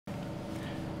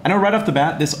I know right off the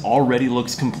bat, this already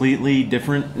looks completely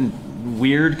different and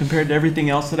weird compared to everything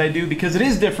else that I do, because it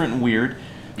is different and weird.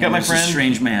 Got my friend, a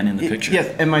strange man in the picture.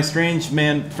 Yes, and my strange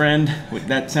man friend,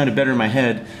 that sounded better in my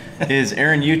head, is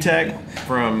Aron Utecht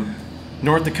from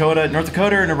North Dakota. North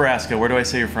Dakota or Nebraska? Where do I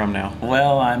say you're from now?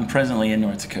 Well, I'm presently in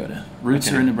North Dakota.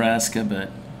 Roots are in Nebraska, but...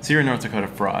 So you're a North Dakota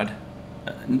fraud?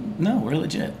 No, we're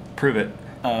legit. Prove it.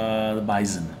 The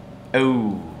bison.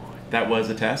 Oh, that was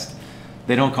a test?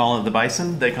 They don't call it the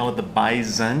bison, they call it the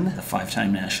bison. The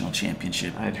 5-time national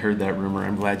championship. I'd heard that rumor.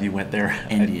 I'm glad you went there.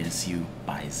 NDSU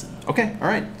bison. Okay, all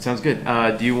right. Sounds good.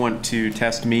 Do you want to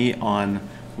test me on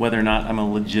whether or not I'm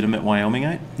a legitimate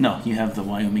Wyomingite? No, you have the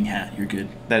Wyoming hat. You're good.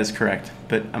 That is correct,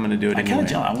 but I'm going to do it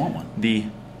anyway. I want one. The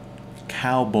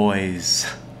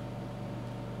Cowboys.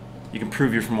 You can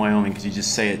prove you're from Wyoming because you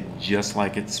just say it just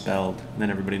like it's spelled. And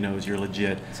then everybody knows you're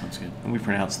legit. Sounds good. And we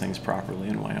pronounce things properly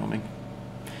in Wyoming.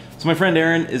 So my friend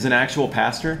Aron is an actual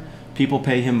pastor. People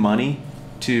pay him money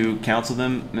to counsel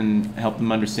them and help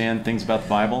them understand things about the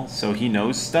Bible. So he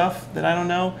knows stuff that I don't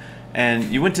know. And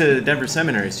you went to Denver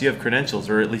Seminary, so you have credentials,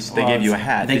 or at least they gave you a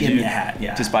hat. They gave me a hat,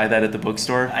 yeah. Just buy that at the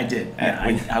bookstore? I did.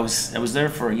 Yeah, I was there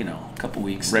for, a couple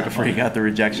weeks. Right before you got the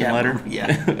rejection letter?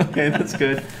 Yeah. Okay, that's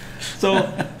good. So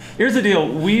here's the deal.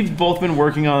 We've both been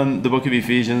working on the book of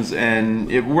Ephesians, and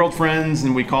we're old friends,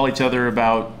 and we call each other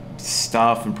about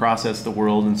stuff and process the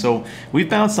world. And so we've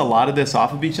bounced a lot of this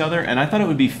off of each other, and I thought it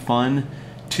would be fun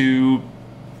to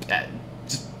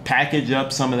just package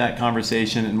up some of that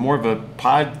conversation in more of a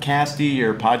podcasty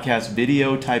or podcast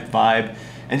video type vibe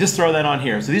and just throw that on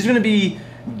here. So these are going to be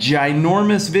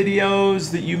ginormous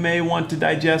videos that you may want to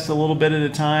digest a little bit at a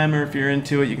time, or if you're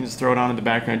into it, you can just throw it on in the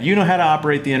background. You know how to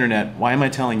operate the internet. Why am I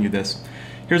telling you this?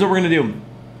 Here's what we're going to do.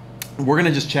 We're going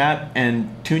to just chat and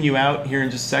tune you out here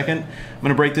in just a second. I'm going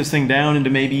to break this thing down into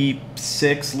maybe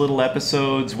 6 little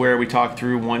episodes where we talk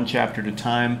through one chapter at a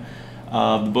time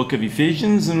of the book of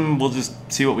Ephesians, and we'll just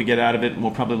see what we get out of it, and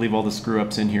we'll probably leave all the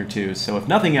screw-ups in here too. So if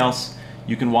nothing else,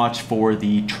 you can watch for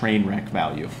the train wreck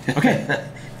value. Okay,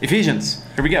 Ephesians,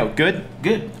 here we go. Good?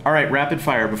 Good. All right, rapid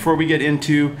fire. Before we get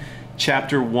into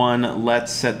chapter 1,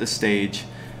 let's set the stage.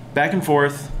 Back and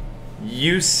forth.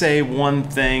 You say one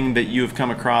thing that you have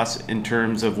come across in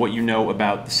terms of what you know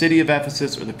about the city of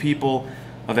Ephesus or the people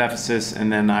of Ephesus,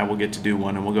 and then I will get to do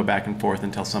one, and we'll go back and forth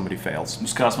until somebody fails. It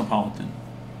was cosmopolitan.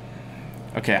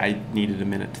 Okay, I needed a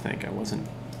minute to think. I wasn't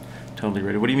totally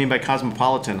ready. What do you mean by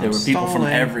cosmopolitan? There were people from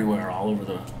everywhere, all over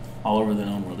the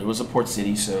known world. It was a port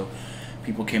city, so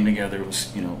people came together. It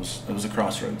was, it was a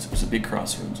crossroads. It was a big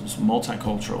crossroads. It was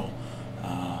multicultural,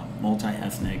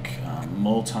 multi-ethnic,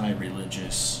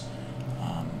 multi-religious.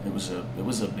 It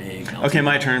was a big... Okay,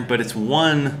 my turn, but it's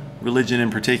one religion in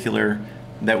particular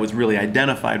that was really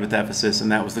identified with Ephesus,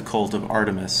 and that was the cult of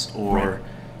Artemis, or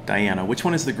Diana. Which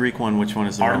one is the Greek one? Which one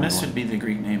is the Roman one? Artemis would be the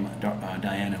Greek name.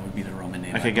 Diana would be the Roman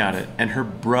name. Okay, got it. And her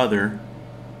brother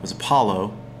was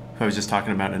Apollo, who I was just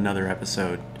talking about in another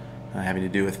episode, having to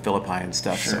do with Philippi and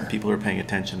stuff. Sure. So people who are paying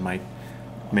attention might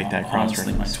make that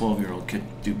cross-reference. Honestly, my 12-year-old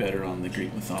could do better on the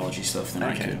Greek mythology stuff than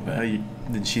I could. But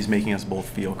then she's making us both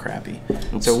feel crappy.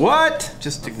 Oops. So what?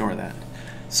 Just ignore that.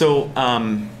 So,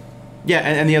 yeah,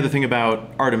 and the other thing about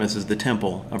Artemis is the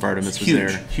temple of Artemis was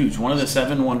there. Huge. One of the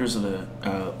 7 wonders of the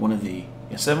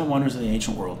 7 wonders of the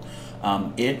ancient world.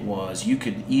 It was, you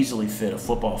could easily fit a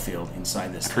football field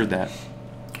inside this. I've heard that.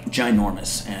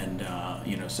 Ginormous,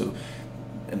 and so.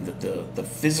 And the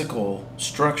physical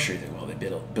structure, they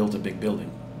built a big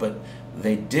building, but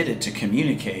they did it to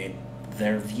communicate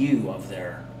their view of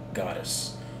their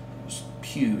goddess. It was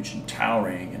huge and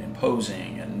towering and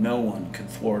imposing, and no one could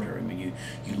thwart her. I mean,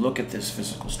 you look at this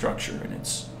physical structure, and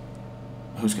it's,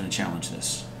 who's going to challenge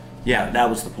this? Yeah, that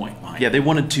was the point behind it. Yeah, they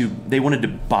wanted to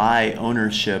buy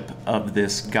ownership of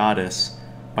this goddess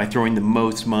by throwing the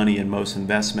most money and most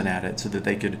investment at it, so that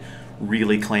they could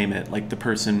really claim it. Like the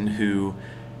person who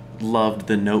loved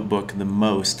The Notebook the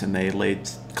most, and they laid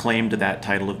claim to that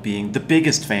title of being the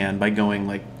biggest fan by going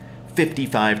like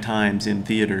 55 times in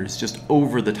theaters, just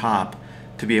over the top,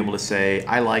 to be able to say,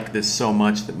 I like this so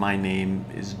much that my name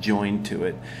is joined to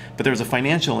it. But there was a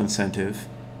financial incentive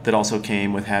that also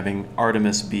came with having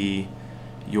Artemis be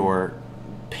your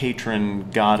patron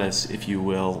goddess, if you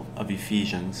will, of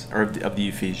Ephesians, or of the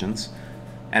Ephesians.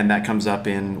 And that comes up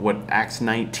in, Acts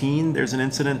 19? There's an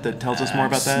incident that tells us more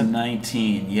about that? Acts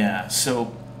 19, yeah.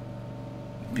 So,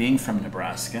 being from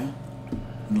Nebraska,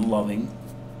 loving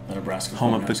the Nebraska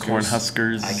home of the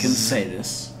Cornhuskers. I can say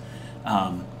this.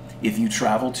 If you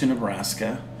travel to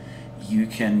Nebraska, you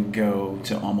can go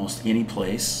to almost any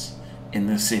place in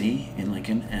the city, in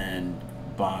Lincoln, and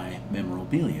buy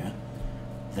memorabilia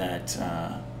that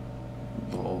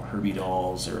little Herbie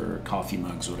dolls or coffee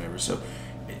mugs or whatever. So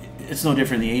it's no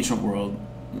different in the ancient world.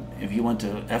 If you went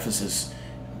to Ephesus,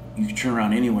 you could turn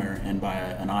around anywhere and buy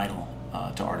an idol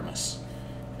to Artemis,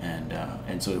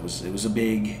 and so it was a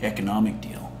big economic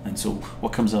deal. And so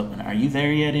what comes up? Are you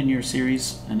there yet in your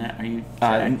series? And are you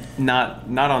not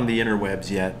on the interwebs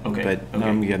yet? Okay, but okay.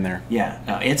 I'm getting there.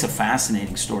 Yeah, it's a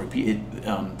fascinating story.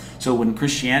 So when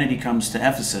Christianity comes to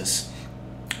Ephesus,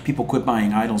 people quit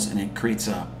buying idols, and it creates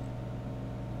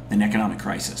an economic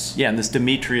crisis. Yeah, and this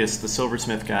Demetrius, the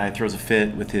silversmith guy, throws a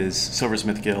fit with his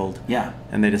silversmith guild. Yeah.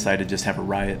 And they decide to just have a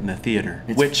riot in the theater.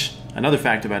 Which, another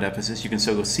fact about Ephesus, you can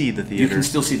still go see the theater. You can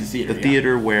still see the theater. The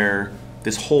theater where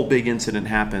this whole big incident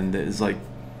happened that is like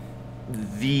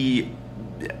the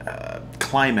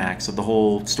climax of the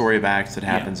whole story of Acts that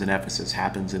happens in Ephesus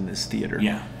happens in this theater.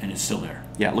 Yeah, and it's still there.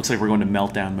 Yeah, it looks like we're going to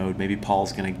meltdown mode. Maybe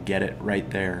Paul's going to get it right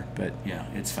there. But yeah,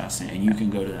 it's fascinating. And you can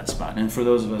go to that spot. And for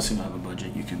those of us who have a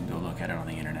budget, you can go look at it on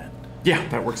the internet. Yeah,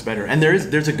 that works better. And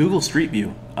there's a Google Street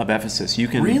View of Ephesus. You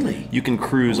can you can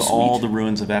cruise all the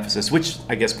ruins of Ephesus, which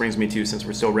I guess brings me to, since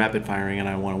we're still rapid firing and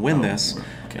I want to win this.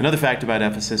 Okay. Another fact about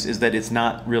Ephesus is that it's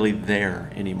not really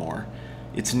there anymore.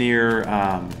 It's near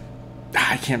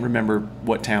I can't remember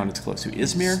what town it's close to.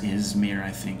 Izmir? Izmir,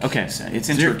 I think. Okay. It's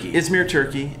in Turkey. Izmir,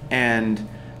 Turkey. And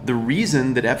the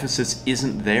reason that Ephesus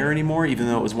isn't there anymore, even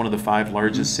though it was one of the 5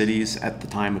 largest cities at the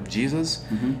time of Jesus,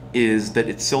 is that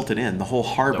it's silted in. The whole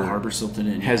harbor, silted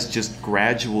in, has just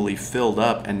gradually filled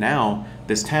up. And now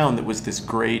this town that was this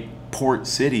great port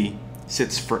city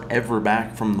sits forever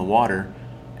back from the water.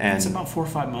 And it's about 4 or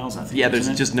 5 miles, I think. Yeah, there's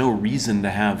just no reason to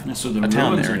have a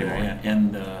town there anymore. Yeah.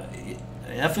 And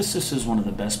Ephesus is one of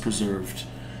the best preserved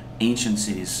ancient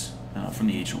cities from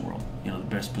the ancient world. The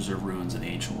best preserved ruins in the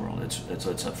ancient world. It's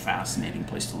a fascinating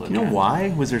place to look at. You know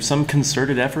why? Was there some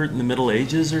concerted effort in the Middle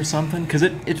Ages or something? Because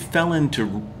it fell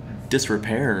into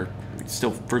disrepair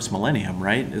still first millennium,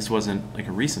 right? This wasn't like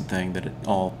a recent thing that it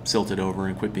all silted over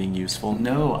and quit being useful.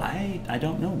 No, I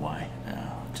don't know why.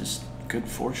 Just good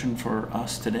fortune for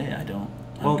us today. I don't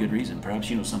have a good reason. Perhaps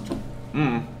you know something.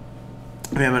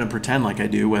 I mean, I'm going to pretend like I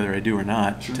do, whether I do or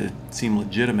not, to seem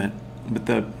legitimate.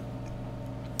 But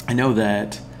I know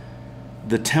that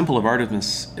the Temple of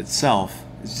Artemis itself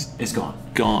is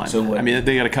gone. So what, I mean,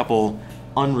 they got a couple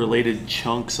unrelated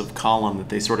chunks of column that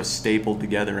they sort of stapled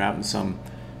together out in some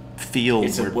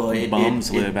field where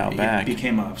bums live out back. It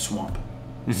became a swamp.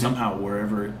 Somehow,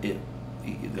 wherever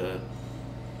the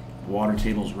water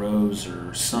tables rose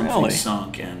or something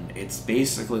sunk, and it's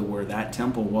basically where that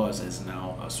temple was is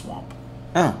now a swamp.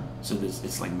 Oh. So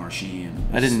it's like marshy.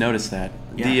 And I didn't notice that.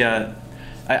 Yeah.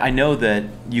 I know that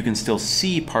you can still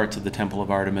see parts of the Temple of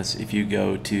Artemis if you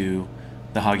go to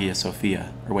the Hagia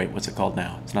Sophia. Or wait, what's it called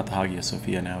now? It's not the Hagia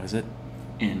Sophia now, is it?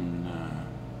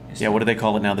 What do they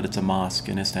call it now that it's a mosque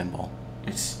in Istanbul?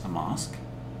 It's a mosque?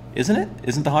 Isn't it?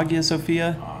 Isn't the Hagia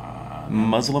Sophia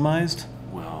Muslimized?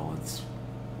 Well,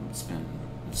 it's been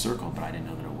circled, but I didn't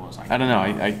know that it was. I don't know.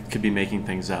 I could be making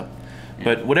things up. Yeah.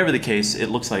 But whatever the case, it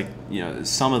looks like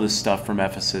some of the stuff from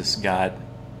Ephesus got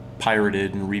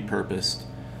pirated and repurposed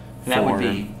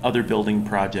for other building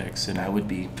projects. And that would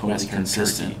be totally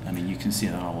consistent. Turkey. I mean, you can see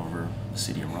that all over the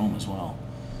city of Rome as well.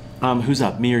 Who's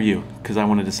up, me or you? Because I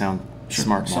wanted to sound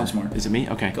smart. Sound smart. Is it me?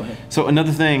 Okay. Go ahead. So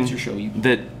another thing it's your show.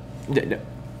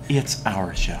 It's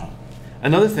our show.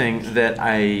 Another thing that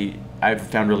I've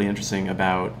found really interesting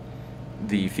about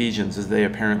the Ephesians is they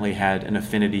apparently had an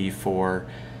affinity for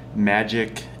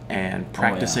magic and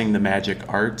practicing the magic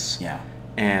arts. Yeah.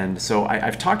 And so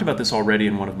I've talked about this already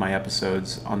in one of my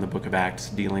episodes on the Book of Acts,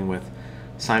 dealing with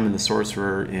Simon the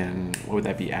Sorcerer in, what would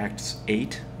that be, Acts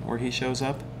 8, where he shows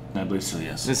up? I believe so,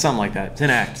 yes. It's something like that. It's in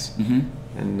Acts.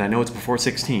 And I know it's before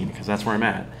 16, because that's where I'm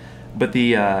at. But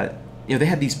they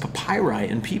had these papyri,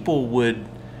 and people would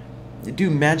do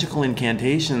magical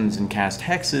incantations and cast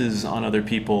hexes on other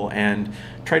people and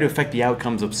try to affect the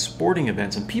outcomes of sporting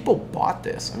events. And people bought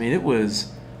this. I mean, it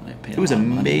was a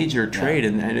major trade,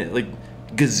 and it, like,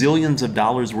 gazillions of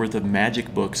dollars worth of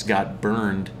magic books got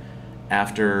burned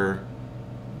after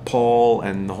Paul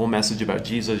and the whole message about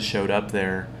Jesus showed up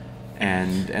there.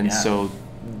 And so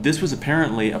this was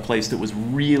apparently a place that was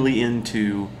really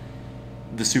into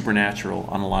the supernatural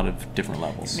on a lot of different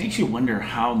levels. It makes you wonder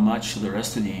how much the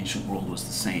rest of the ancient world was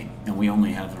the same, and we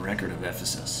only have the record of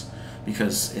Ephesus.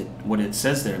 Because what it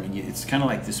says there, I mean, it's kind of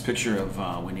like this picture of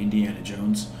when Indiana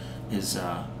Jones is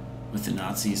with the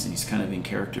Nazis, and he's kind of in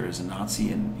character as a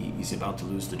Nazi, and he's about to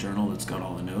lose the journal that's got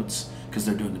all the notes, because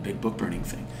they're doing the big book burning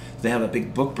thing. They have a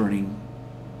big book burning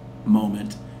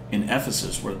moment in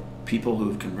Ephesus where people who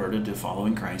have converted to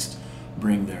following Christ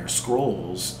bring their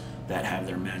scrolls that have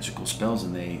their magical spells,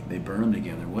 and they burn them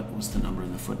together. What was the number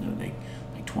in the footnote? Like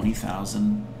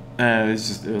 20,000 it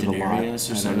was a lot. denarius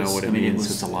or I don't know what it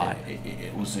means. It's a lot.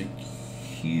 It was a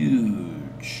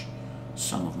huge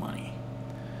sum of money.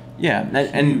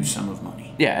 Yeah, Huge sum of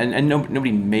money. Yeah, and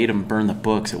nobody made them burn the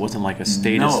books. It wasn't like a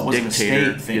statist dictator. A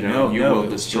state thing. You know, you will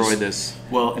it was destroy just, this.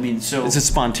 Well, I mean, so it's a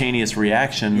spontaneous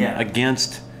reaction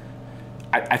against,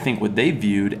 I think, what they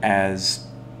viewed as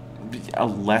a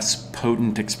less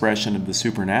potent expression of the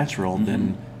supernatural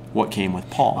than what came with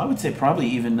Paul. I would say probably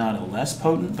even not a less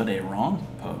potent, but a wrong.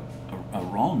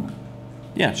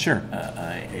 Yeah, sure.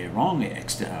 A wrong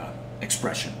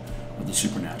expression of the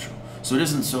supernatural. So it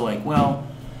isn't so like, well,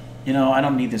 you know, I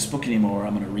don't need this book anymore.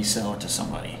 I'm going to resell it to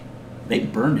somebody. They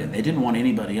burned it. They didn't want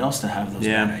anybody else to have those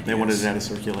bad ideas. They wanted it out of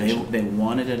circulation. They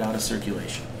wanted it out of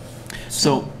circulation.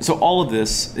 So all of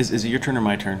this is it your turn or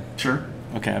my turn? Sure.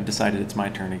 Okay, I've decided it's my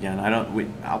turn again.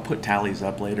 I'll put tallies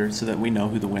up later so that we know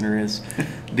who the winner is.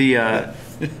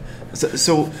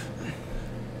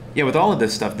 With all of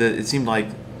this stuff, it seemed like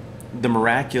the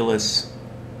miraculous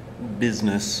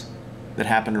business that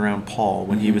happened around Paul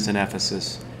when he was in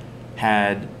Ephesus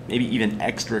had maybe even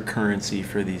extra currency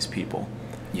for these people.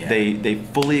 Yeah. They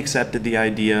fully accepted the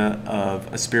idea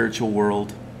of a spiritual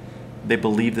world. They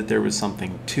believed that there was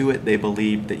something to it. They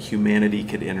believed that humanity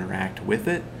could interact with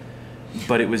it.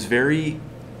 But it was very,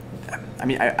 I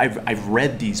mean, I've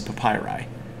read these papyri.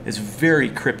 It's very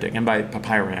cryptic. And by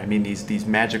papyri, I mean these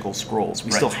magical scrolls.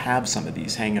 We still have some of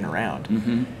these hanging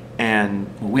around. And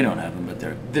well, we don't have them, but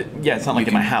they're it's not like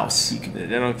in my house. I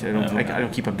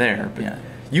don't keep them there. But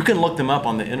you can look them up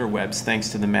on the interwebs thanks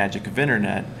to the magic of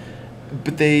internet.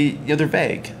 But they're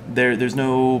vague. There's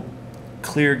no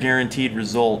clear guaranteed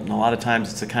result, and a lot of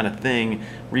times it's the kind of thing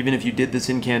where even if you did this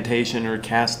incantation or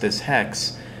cast this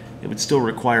hex, it would still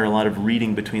require a lot of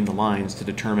reading between the lines to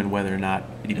determine whether or not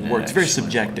it even works. It's very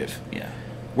subjective. Yeah.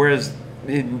 Whereas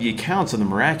in the accounts of the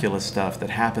miraculous stuff that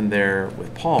happened there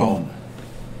with Paul,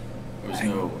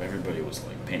 everybody was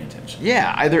like paying attention.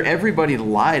 Yeah, either everybody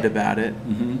lied about it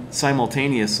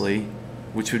simultaneously,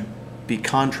 which would be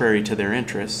contrary to their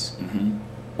interests,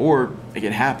 or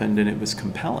it happened and it was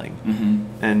compelling.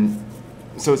 And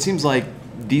so it seems like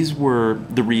these were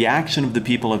the reaction of the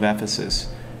people of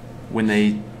Ephesus when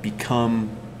they become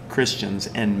Christians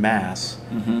en masse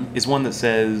is one that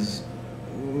says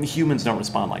humans don't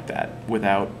respond like that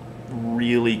without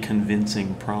really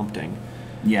convincing prompting.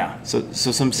 Yeah. So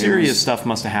some serious stuff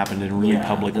must have happened in really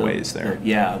public ways there.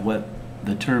 What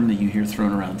the term that you hear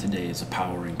thrown around today is a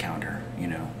power encounter. You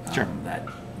know, sure.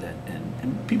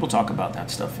 And people talk about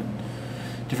that stuff in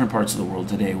different parts of the world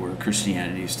today, where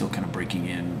Christianity is still kind of breaking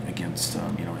in against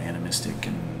animistic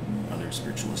and other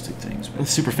spiritualistic things. But the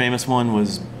super famous one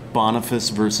was Boniface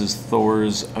versus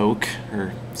Thor's Oak,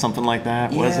 or something like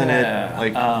that, wasn't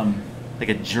it? Like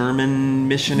a German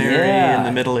missionary in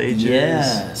the Middle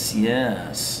Ages.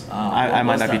 Yes. I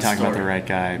might not be talking about the right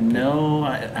guy. No,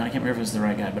 I can't remember if it was the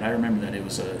right guy, but I remember that it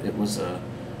would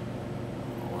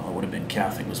have been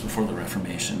Catholic. It was before the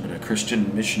Reformation, but a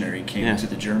Christian missionary came to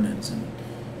the Germans and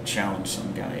challenged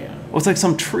some guy. Well, it's like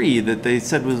some tree that they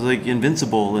said was like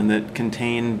invincible and that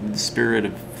contained the spirit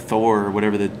of Thor, or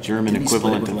whatever the German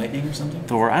equivalent of lightning or something.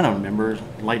 Thor. I don't remember.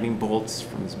 Lightning bolts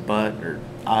from his butt, or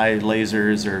eye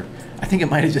lasers, or I think it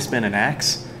might have just been an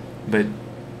axe, but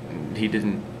he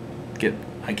didn't get.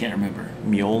 I can't remember.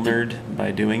 Mjolnired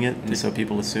by doing it, and so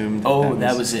people assumed.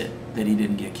 That was it. That he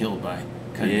didn't get killed by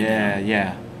cutting it down.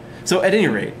 Yeah. So at any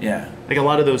rate, like a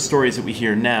lot of those stories that we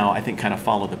hear now, I think kind of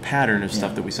follow the pattern of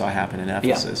stuff that we saw happen in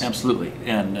Ephesus. Yeah, absolutely.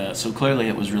 And so clearly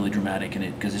it was really dramatic,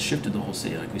 and because it shifted the whole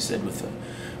city, like we said, with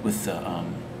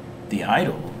the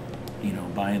idol,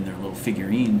 buying their little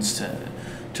figurines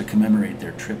to commemorate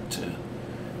their trip to,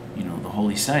 the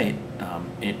holy site.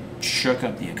 It shook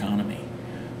up the economy.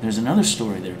 There's another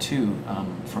story there too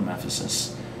from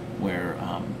Ephesus, where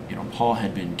Paul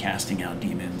had been casting out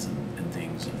demons and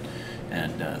things,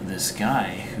 and this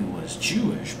guy who was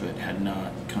Jewish but had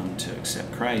not come to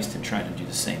accept Christ and tried to do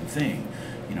the same thing.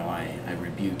 I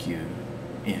rebuke you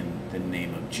in the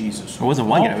name of Jesus. It wasn't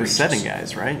one guy; it was 7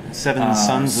 guys, right? 7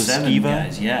 sons of 7 Sceva.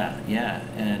 Guys, yeah,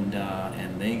 and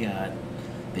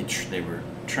they were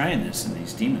trying this, and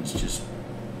these demons just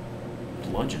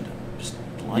bludgeoned him.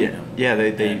 Yeah,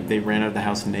 they ran out of the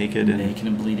house naked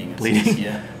and bleeding.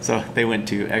 Yeah. So they went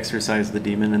to exorcise the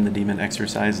demon, and the demon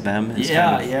exorcised them. It's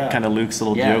kind of Luke's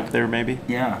little joke there, maybe.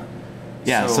 Yeah.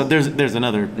 Yeah. So there's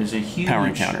a huge power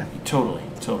encounter. Totally.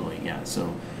 Yeah.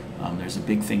 So there's a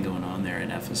big thing going on there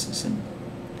in Ephesus, and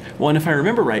if I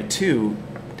remember right too,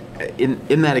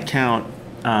 in that account,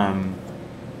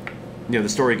 the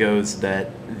story goes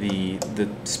that the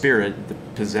spirit, the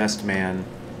possessed man,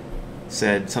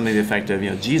 said something to the effect of,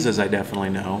 Jesus I definitely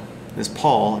know. This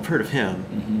Paul, I've heard of him.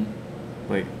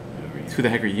 Mm-hmm. Like, who the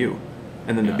heck are you?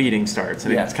 And then the beating starts,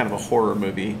 and it's kind of a horror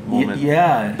movie moment.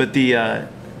 Yeah. But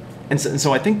and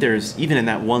so I think there's, even in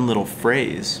that one little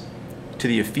phrase, to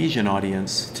the Ephesian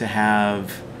audience, to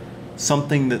have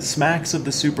something that smacks of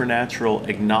the supernatural,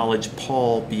 acknowledge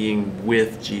Paul being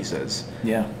with Jesus.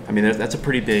 Yeah. I mean, that's a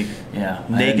pretty big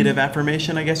negative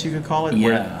affirmation, I guess you could call it. Yeah.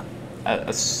 Where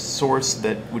a source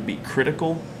that would be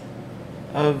critical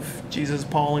of Jesus,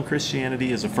 Paul, and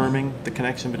Christianity is affirming the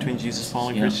connection between Jesus, Paul,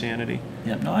 and Christianity.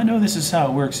 Yeah. No, I know this is how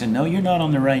it works, and no, you're not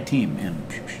on the right team. And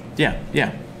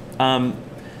Yeah.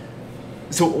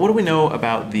 So what do we know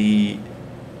about the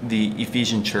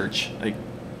Ephesian church? Like,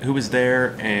 who was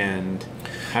there, and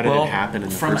how did it happen in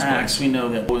the first place? From Acts, we know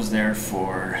that Paul was there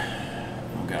for,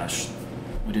 I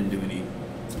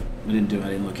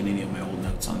didn't look at any of my old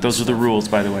notes on this. Those were the rules,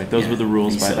 by the way. Those were the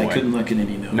rules, by the way. I couldn't look at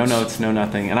any notes. No notes, no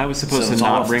nothing. And I was supposed to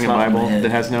not bring a Bible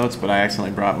that has notes, but I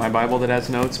accidentally brought my Bible that has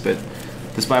notes. But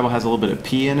this Bible has a little bit of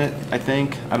P in it, I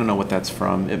think. I don't know what that's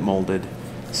from. It molded.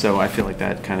 So I feel like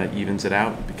that kind of evens it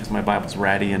out, because my Bible's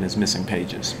ratty and is missing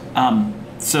pages.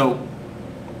 So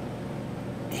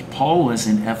Paul was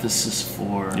in Ephesus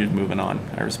for... You're moving on.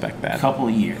 I respect that. A couple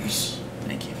of years.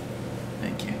 Thank you.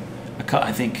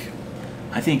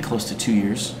 I think close to 2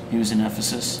 years he was in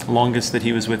Ephesus. Longest that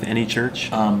he was with any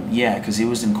church? Yeah, because he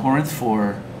was in Corinth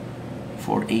for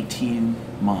 18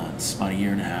 months, about a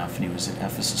year and a half, and he was in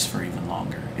Ephesus for even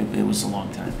longer. It was a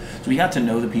long time. So we got to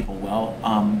know the people well.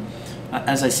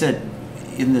 As I said,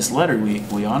 in this letter,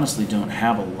 we honestly don't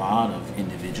have a lot of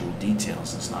individual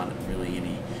details. There's not really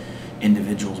any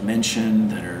individuals mentioned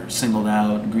that are singled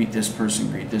out. Greet this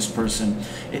person.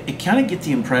 It kind of get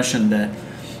the impression that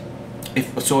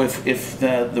if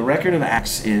the record of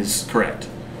Acts is correct,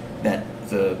 that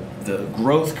the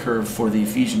growth curve for the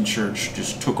Ephesian church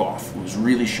just took off. It was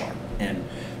really sharp and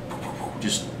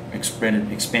just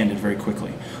expanded very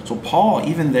quickly. So Paul,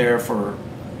 even there for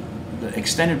the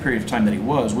extended period of time that he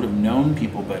would have known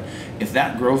people, but if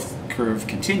that growth curve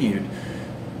continued,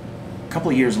 a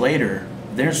couple of years later,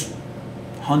 there's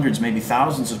hundreds, maybe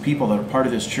thousands of people that are part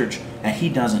of this church that he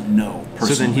doesn't know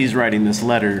personally. So then he's writing this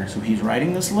letter.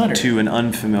 To an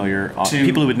unfamiliar,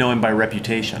 people who would know him by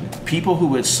reputation.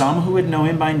 Some who would know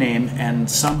him by name,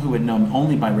 and some who would know him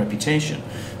only by reputation.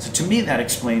 So to me, that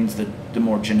explains the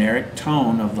more generic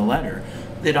tone of the letter.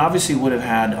 It obviously would have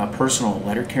had a personal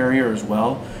letter carrier as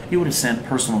well. He would have sent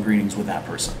personal greetings with that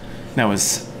person. Now,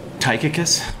 was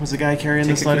Tychicus the guy carrying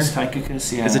this letter?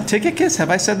 Tychicus, yeah. Is it Tychicus?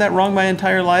 Have I said that wrong my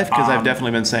entire life? Because I've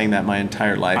definitely been saying that my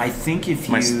entire life. I think if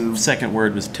my you... second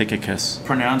word was Tychicus.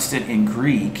 Pronounced it in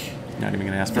Greek... You're not even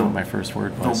going to ask me what my first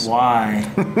word was. The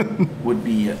Y would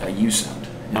be a U sound.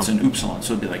 It's an upsilon,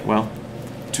 so it'd be like...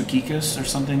 Tukikis or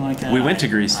something like that. We went to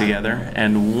Greece together,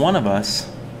 and one of us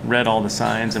read all the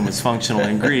signs and was functional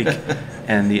in Greek,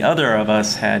 and the other of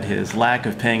us had his lack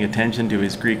of paying attention to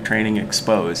his Greek training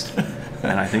exposed.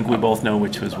 And I think we both know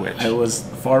which was which. I was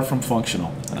far from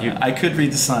functional. I could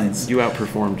read the signs. You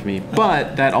outperformed me.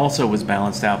 But that also was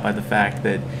balanced out by the fact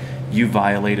that you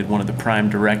violated one of the prime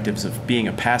directives of being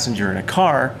a passenger in a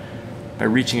car by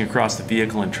reaching across the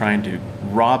vehicle and trying to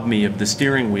rob me of the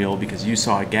steering wheel because you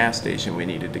saw a gas station we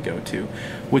needed to go to,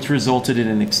 which resulted in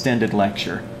an extended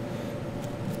lecture.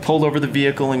 Pulled over the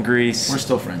vehicle in Greece. We're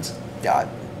still friends. God.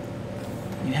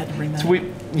 You had to bring that up.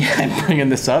 I'm bringing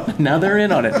this up. Now they're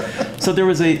in on it. So there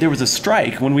was a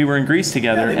strike when we were in Greece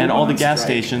together, and all the gas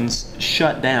stations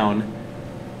shut down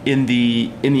in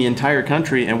the entire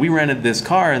country, and we rented this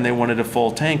car, and they wanted a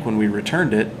full tank when we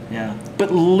returned it. Yeah.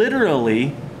 But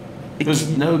literally,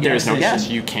 there's no gas.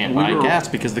 You can't buy gas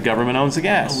because the government owns the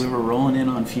gas. We were rolling in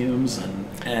on fumes,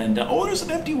 and there's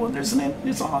an empty one.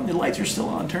 It's on. The lights are still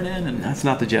on. Turn in. And that's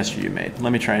not the gesture you made.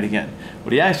 Let me try it again.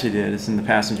 What he actually did is in the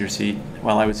passenger seat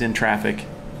while I was in traffic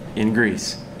in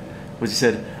Greece, was he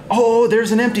said, "Oh,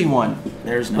 there's an empty one.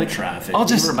 There's no traffic. We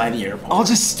were by the airport. I'll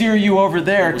just steer you over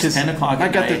there." It was 10 o'clock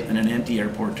at night in an empty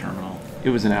airport terminal. It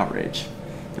was an outrage.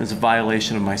 It was a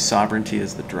violation of my sovereignty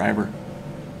as the driver.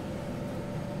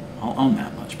 I'll own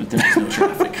that much, but there's no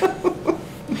traffic.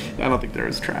 I don't think there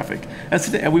was traffic. That's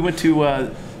the day. We went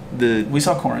to we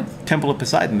saw Corinth. Temple of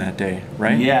Poseidon that day,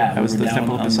 right? Yeah. That was the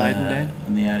Temple of Poseidon day?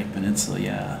 On the Attic Peninsula,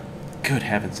 yeah. Good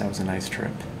heavens, that was a nice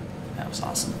trip. That was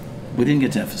awesome. We didn't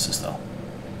get to Ephesus, though.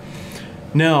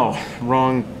 No,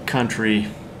 wrong country.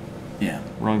 Yeah.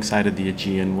 Wrong side of the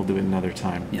Aegean. We'll do it another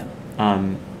time. Yeah.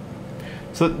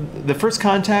 So the first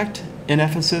contact in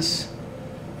Ephesus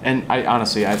And I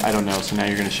honestly, I don't know, so now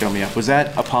you're going to show me up. Was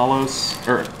that Apollos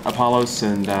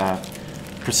and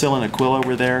Priscilla and Aquila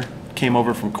were there? Came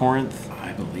over from Corinth?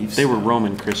 I believe They so. were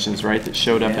Roman Christians, right, that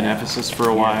showed up in Yeah. Ephesus for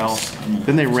a while. Yes.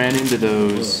 Then they ran into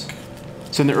those.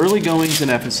 So in the early goings in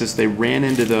Ephesus, they ran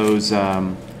into those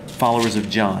followers of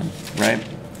John, right?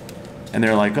 And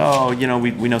they're like, oh, you know,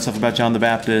 we know stuff about John the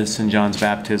Baptist and John's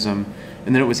baptism.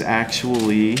 And then it was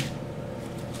actually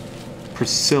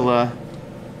Priscilla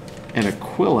and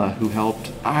Aquila who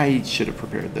helped. I should have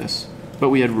prepared this, but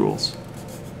we had rules.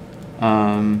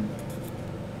 Yeah,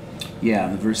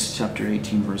 the chapter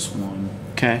 18, verse 1.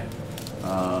 Okay.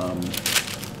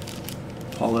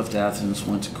 Paul left Athens,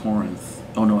 went to Corinth.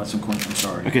 Oh, no, that's in Corinth. I'm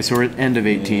sorry. Okay, so we're at end of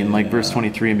 18, like verse Yeah.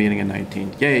 23 and beginning of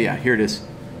 19. Yeah, here it is.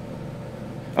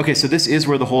 Okay, so this is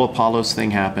where the whole Apollos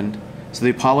thing happened. So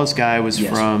the Apollos guy was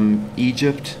Yes. from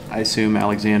Egypt, I assume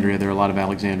Alexandria. There are a lot of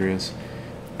Alexandrias.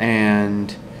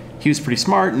 And he was pretty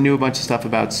smart and knew a bunch of stuff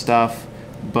about stuff,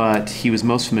 but he was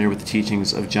most familiar with the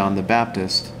teachings of John the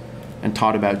Baptist and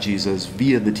taught about Jesus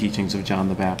via the teachings of John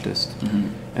the Baptist. Mm-hmm.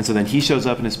 And so then he shows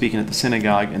up and is speaking at the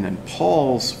synagogue, and then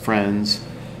Paul's friends,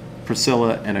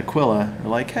 Priscilla and Aquila, are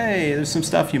like, hey, there's some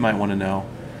stuff you might want to know.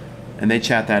 And they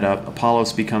chat that up.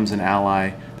 Apollos becomes an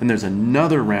ally. Then there's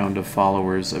another round of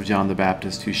followers of John the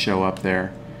Baptist who show up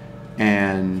there,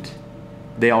 and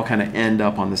they all kind of end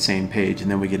up on the same page.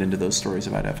 And then we get into those stories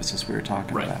about Ephesus we were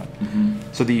talking Right. about. Mm-hmm.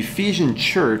 So the Ephesian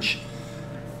church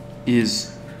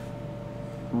is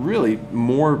really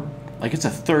more like it's a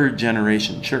third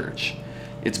generation church.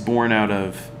 It's born out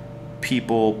of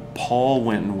people Paul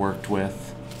went and worked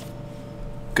with,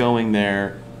 going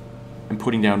there and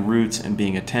putting down roots and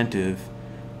being attentive.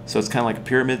 So it's kind of like a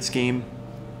pyramid scheme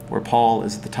where Paul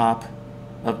is at the top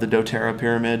of the doTERRA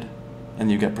pyramid,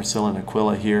 and you got Priscilla and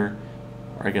Aquila here.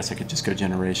 Or I guess I could just go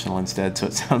generational instead, so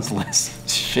it sounds less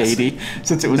shady,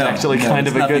 since it was actually kind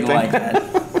of a good thing. Like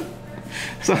that.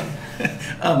 So,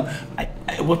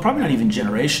 Well, probably not even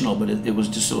generational, but it was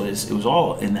just it was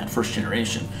all in that first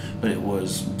generation, but it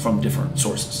was from different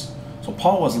sources. So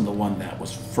Paul wasn't the one that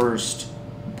was first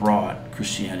brought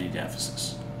Christianity to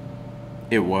Ephesus.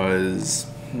 it was.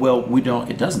 Well, we don't.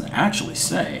 It doesn't actually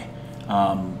say.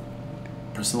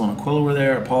 Priscilla and Aquila were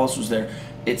there. Apollos was there.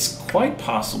 It's quite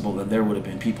possible that there would have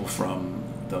been people from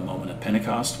the moment of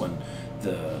Pentecost when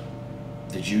the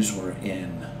Jews were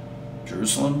in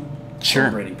Jerusalem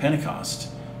celebrating Pentecost,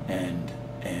 and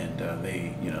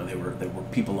there were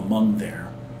people among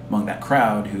that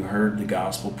crowd who heard the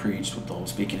gospel preached with the whole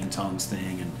speaking in tongues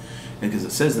thing, and because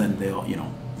it says then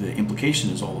the implication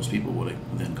is all those people would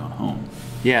have then gone home.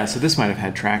 Yeah, so this might have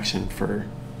had traction for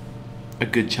a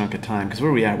good chunk of time. Because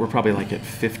where are we at? We're probably like at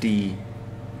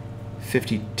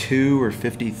 52 or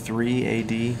 53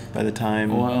 AD by the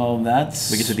time Well, that's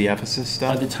we get to the Ephesus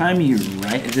stuff. by the time you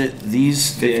write the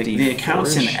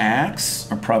accounts in 54-ish.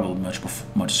 Acts are probably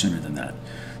much sooner than that.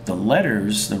 The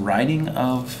letters, the writing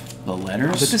of the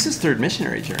letters. But this is third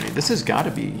missionary journey. This has got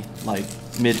to be like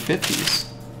mid 50s.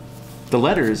 The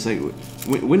letters, like,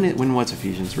 when was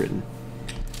Ephesians written?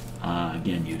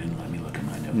 Again, you didn't let me look at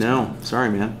my notes. No, sorry,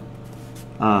 man.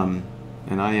 And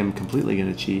I am completely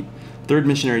going to cheat. Third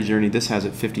missionary journey, this has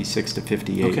it 56 to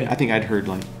 58. Okay. I think I'd heard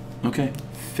like Okay.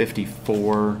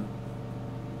 54,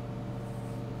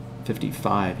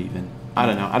 55 even. I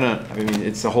don't know. I mean,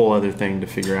 it's a whole other thing to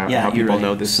figure out how you're people right.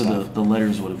 know this so stuff. the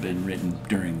letters would have been written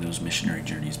during those missionary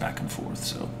journeys back and forth.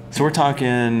 So So we're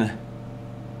talking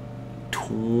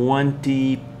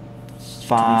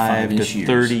 25 to 25-ish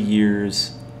 30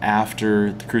 years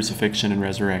after the crucifixion and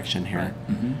resurrection here, Right.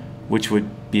 Mm-hmm. which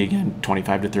would be, again,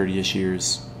 25 to 30-ish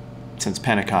years since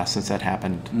Pentecost, since that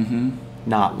happened Mm-hmm.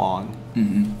 not long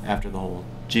Mm-hmm. after the whole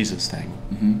Jesus thing,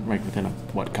 Mm-hmm. right within a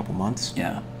couple months?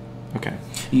 Yeah. Okay.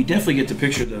 You definitely get the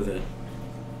picture though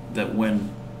that when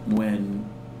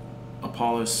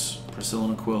Apollos, Priscilla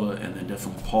and Aquila, and then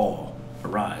definitely Paul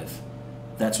arrive,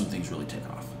 that's when things really take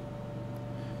off.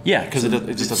 Yeah, because it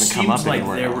just doesn't come up seems like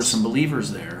anywhere there else. were some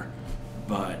believers there,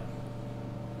 but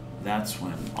that's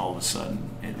when all of a sudden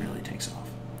it really takes off.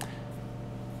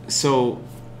 So,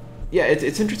 yeah,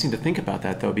 it's interesting to think about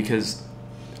that, though, because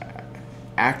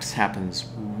Acts happens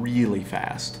really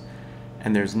fast,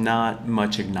 and there's not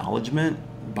much acknowledgement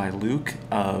by Luke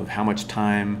of how much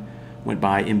time went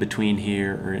by in between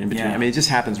here or in between. Yeah. I mean, it just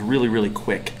happens really, really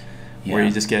quick, where Yeah.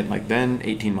 you just get, like, then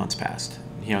 18 months passed.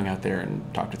 He hung out there and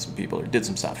talked to some people or did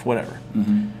some stuff, whatever.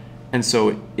 Mm-hmm. And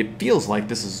so it feels like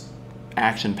this is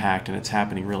action-packed and it's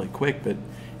happening really quick, but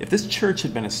if this church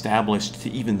had been established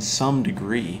to even some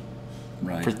degree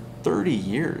Right. for 30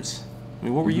 years, I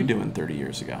mean, what were you Mhm. doing 30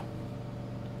 years ago?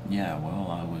 Yeah, well,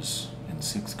 I was in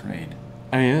 6th grade.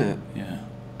 I mean, Yeah.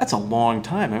 That's a long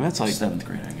time. I mean, that's like 7th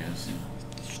grade, I guess.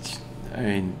 Yeah. I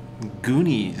mean,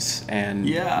 Goonies and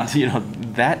Yeah.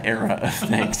 that era of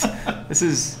things. This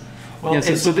is Well,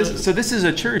 so this is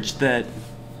a church that,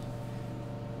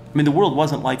 I mean, the world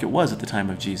wasn't like it was at the time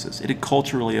of Jesus. It had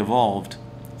culturally evolved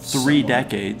three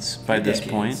decades by this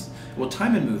point. Well,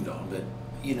 time had moved on, but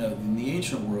in the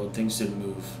ancient world, things didn't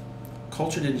move.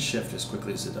 Culture didn't shift as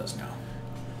quickly as it does now.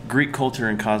 Greek culture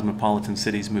in cosmopolitan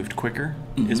cities moved quicker,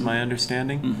 is my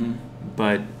understanding. Mm-hmm.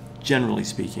 But generally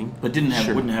speaking, but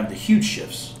wouldn't have the huge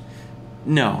shifts.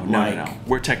 No.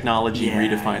 Where technology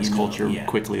redefines culture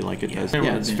quickly, like it does. There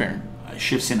Yeah, would it's have fair. been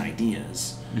shifts in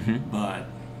ideas, but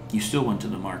you still went to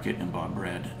the market and bought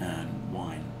bread and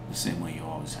wine the same way you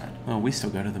always had. Well, we still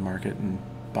go to the market and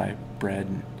buy bread.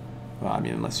 And, well, I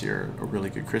mean, unless you're a really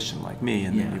good Christian like me,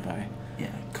 and then you buy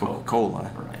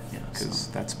Coca-Cola, right? Yeah, because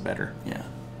that's better. Yeah.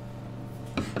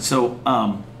 So,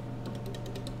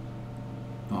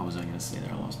 what was I going to say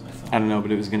there? I lost my thought. I don't know,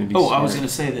 but it was going to be. Oh, I was going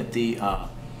to say that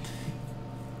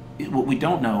what we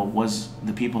don't know was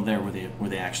the people there, were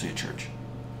they actually a church?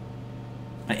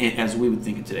 As we would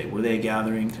think it today, were they a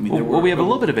gathering? I mean, we have a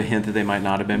little bit of a hint that they might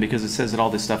not have been, because it says that all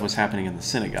this stuff was happening in the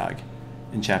synagogue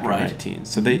in chapter 19.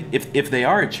 So if they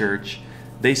are a church,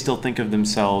 they still think of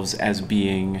themselves as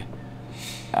being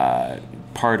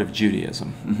part of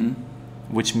Judaism,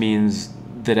 which means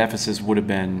that Ephesus would have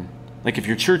been, like, if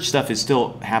your church stuff is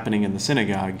still happening in the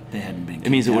synagogue, they hadn't been. It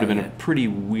means it would have been a pretty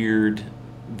weird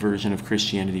version of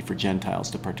Christianity for Gentiles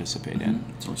to participate in.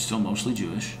 So it's still mostly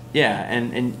Jewish. Yeah,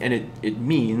 and it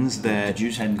means that the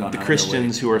Jews hadn't gone the out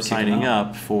Christians of their way who are to kick signing them out.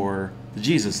 up for the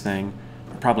Jesus thing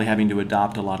are probably having to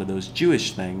adopt a lot of those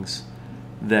Jewish things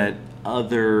that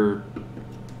other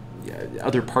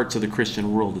parts of the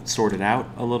Christian world had sorted out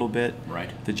a little bit. Right.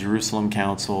 The Jerusalem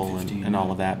Council and all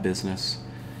of that business.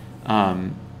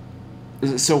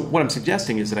 So what I'm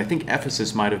suggesting is that I think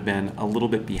Ephesus might have been a little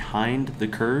bit behind the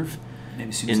curve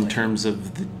in terms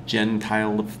of the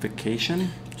Gentilification.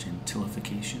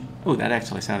 Gentilification. Oh, that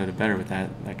actually sounded better with that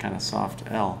kind of soft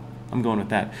L. I'm going with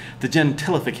that. The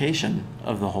Gentilification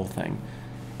of the whole thing.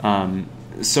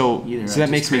 So that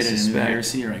makes me suspect.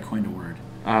 Heresy, or I coined a word.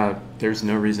 There's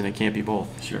no reason it can't be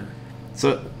both. Sure.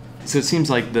 So it seems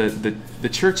like the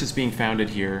church that's being founded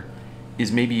here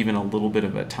is maybe even a little bit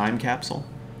of a time capsule.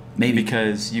 Maybe.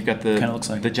 Because you've got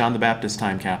the John the Baptist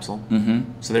time capsule.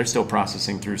 So they're still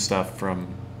processing through stuff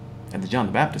and the John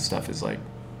the Baptist stuff is like,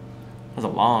 that's a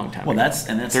long time ago. That's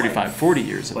 35, like, 40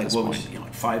 years at this point. Was,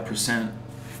 like 5%,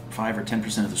 5 or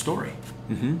 10% of the story.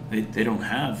 They don't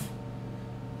have.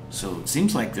 So it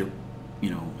seems like they're,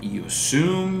 you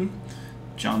assume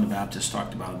John the Baptist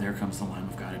talked about, there comes the Lamb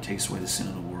of God who takes away the sin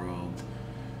of the world.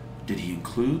 Did he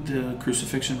include the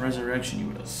crucifixion, resurrection? You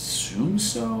would assume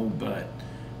so, but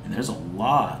there's a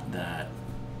lot that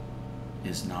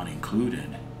is not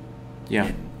included.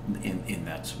 Yeah. In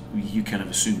that, so you kind of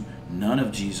assume none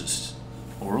of Jesus'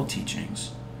 oral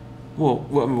teachings. Well,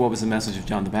 what was the message of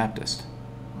John the Baptist?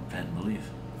 Repent and believe.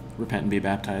 Repent and be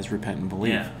baptized, repent and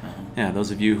believe. Yeah. Yeah,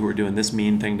 those of you who are doing this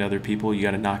mean thing to other people, you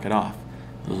got to knock it off.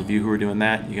 Those of you who are doing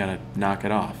that, you got to knock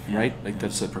it off, right? Like,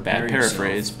 that's a bad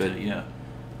paraphrase, but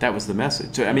that was the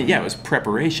message. So, I mean, it was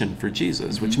preparation for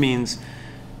Jesus, which means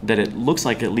that it looks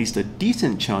like at least a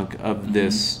decent chunk of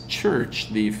this church,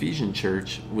 the Ephesian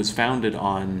church, was founded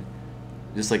on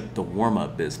just like the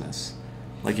warm-up business.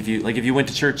 Like if you went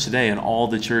to church today and all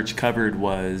the church covered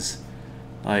was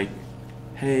like,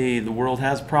 hey, the world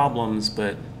has problems,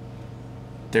 but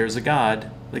there's a God.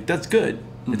 Like, that's good.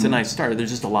 It's a nice start. There's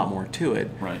just a lot more to it.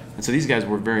 Right. And so these guys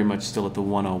were very much still at the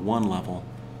 101 level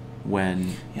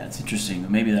when it's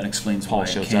interesting. Maybe that explains Paul why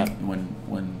shows up.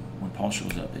 When Paul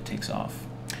shows up, it takes off.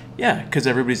 Yeah, because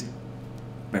everybody's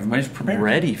prepared,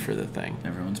 ready for the thing.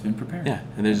 Everyone's been prepared. Yeah,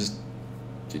 and they're just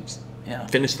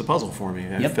finish the puzzle for me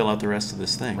and fill out the rest of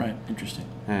this thing. Right. Interesting.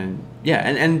 And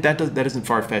and that isn't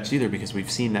far fetched either, because we've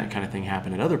seen that kind of thing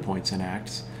happen at other points in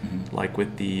Acts, like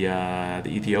with the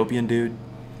Ethiopian dude.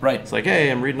 Right. It's like,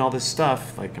 hey, I'm reading all this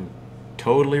stuff. Like, I'm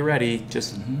totally ready.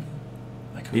 Just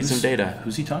need some data.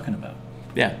 Who's he talking about?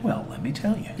 Yeah. Well, let me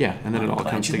tell you. Yeah, and then it all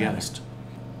comes together.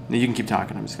 Now, you can keep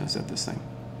talking. I'm just going to set this thing.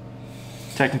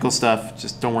 Technical stuff,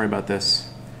 just don't worry about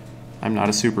this. I'm not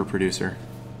a super producer.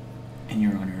 And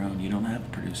you're on your own. You don't have a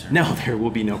producer. No, there will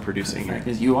be no producing here.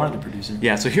 Because you are the producer.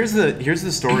 Yeah, so here's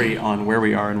the story on where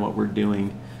we are and what we're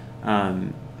doing.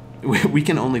 We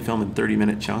can only film in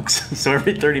 30-minute chunks, so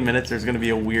every 30 minutes there's going to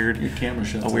be a weird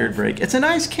break. It's a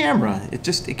nice camera. It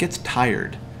gets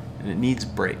tired, and it needs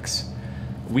breaks.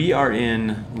 We are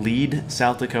in Lead,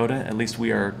 South Dakota. At least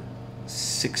we are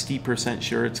 60%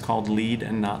 sure it's called Lead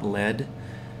and not Lead.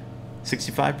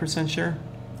 65% sure?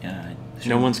 Yeah.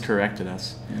 No one's corrected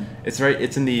us. Yeah.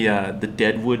 It's in the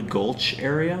Deadwood Gulch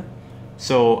area.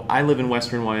 So I live in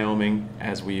western Wyoming,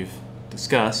 as we've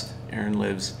discussed. Aron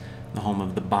lives in the home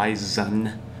of the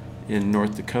Bison in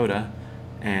North Dakota.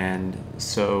 And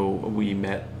so we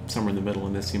met somewhere in the middle,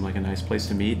 and this seemed like a nice place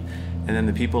to meet. And then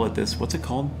the people at this, what's it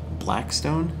called?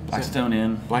 Blackstone? Blackstone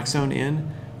Inn. Blackstone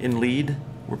Inn in Lead.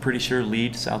 We're pretty sure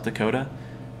Lead, South Dakota.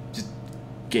 Just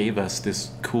gave us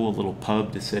this cool little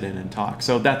pub to sit in and talk.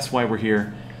 So that's why we're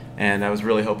here. And I was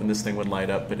really hoping this thing would light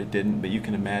up, but it didn't. But you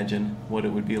can imagine what it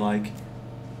would be like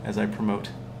as I promote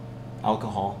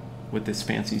alcohol with this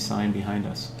fancy sign behind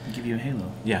us. I'll give you a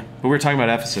halo. Yeah, but we were talking about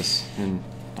Ephesus, and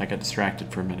I got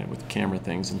distracted for a minute with camera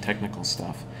things and technical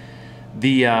stuff.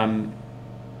 The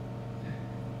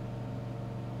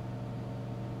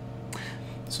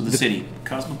So the city,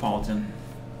 cosmopolitan,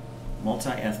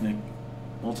 multi-ethnic,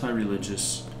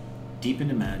 multi-religious, deep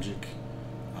into magic,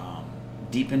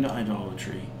 deep into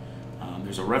idolatry.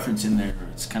 There's a reference in there.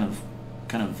 It's kind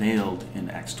of veiled in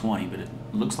Acts 20, but it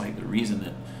looks like the reason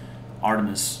that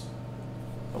Artemis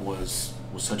was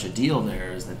such a deal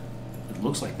there is that it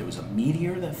looks like there was a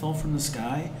meteor that fell from the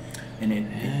sky, and it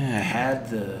had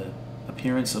the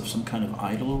appearance of some kind of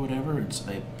idol or whatever. It's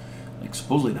like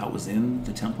supposedly that was in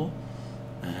the temple,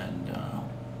 and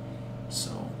so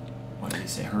what did they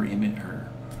say? Her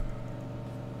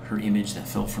image that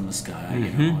fell from the sky.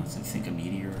 You know, I think a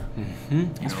meteor.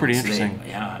 That's pretty interesting.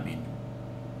 I mean.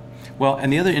 Well,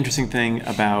 and the other interesting thing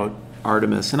about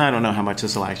Artemis, and I don't know how much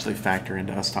this will actually factor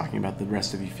into us talking about the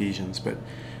rest of Ephesians, but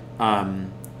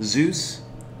Zeus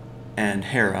and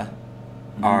Hera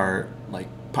are like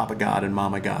Papa God and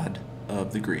Mama God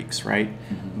of the Greeks, right?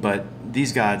 But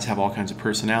these gods have all kinds of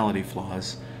personality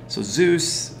flaws. So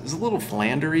Zeus is a little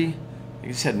flandery. He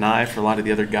just had an eye for a lot of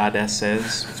the other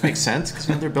goddesses, which makes sense because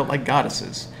they're built like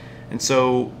goddesses. And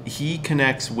so he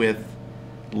connects with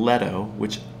Leto,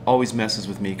 which always messes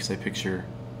with me because I picture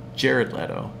Jared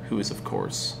Leto, who is, of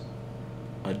course,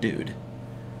 a dude.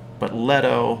 But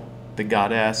Leto, the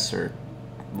goddess, or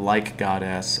like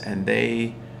goddess, and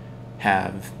they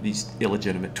have these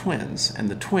illegitimate twins. And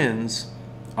the twins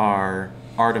are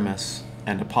Artemis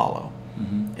and Apollo.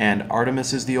 And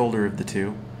Artemis is the older of the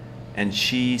two. And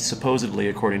she supposedly,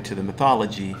 according to the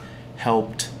mythology,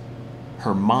 helped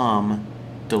her mom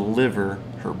deliver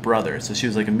her brother. So she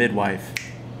was like a midwife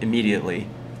immediately.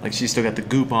 Like she's still got the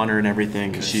goop on her and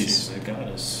everything. She's a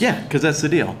goddess. Yeah, because that's the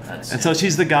deal. So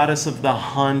she's the goddess of the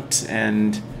hunt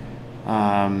and,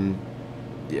 I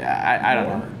don't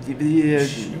know.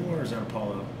 Or is that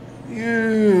Apollo?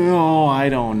 Oh, I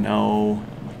don't know.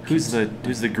 Who's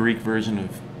the Greek version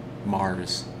of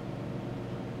Mars?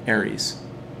 Ares.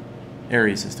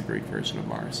 Ares is the Greek version of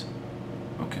Mars.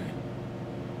 Okay.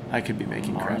 I could be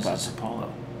making crap up. Mars is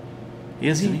Apollo.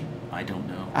 Is he? I don't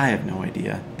know. I have no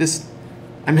idea.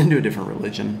 I'm into a different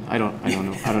religion. I don't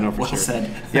know for well sure. Said.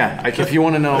 Yeah, if you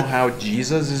want to know how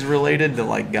Jesus is related to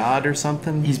like God or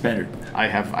something, he's better. I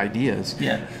have ideas.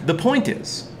 Yeah. The point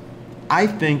is, I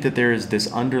think that there is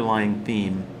this underlying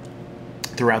theme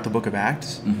throughout the book of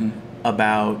Acts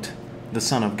about the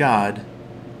Son of God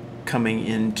coming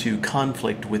into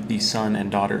conflict with the son and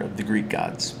daughter of the Greek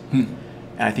gods. And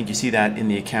I think you see that in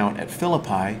the account at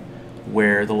Philippi,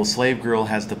 where the little slave girl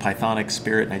has the Pythonic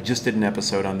spirit, and I just did an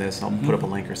episode on this, and I'll put up a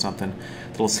link or something.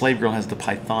 The little slave girl has the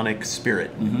Pythonic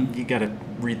spirit. You got to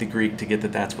read the Greek to get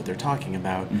that that's what they're talking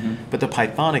about. But the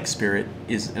Pythonic spirit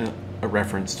is a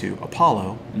reference to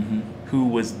Apollo, who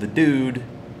was the dude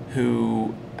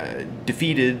who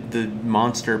defeated the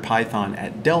monster Python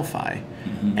at Delphi.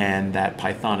 And that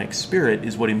Pythonic spirit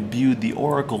is what imbued the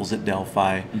oracles at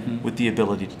Delphi with the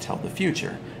ability to tell the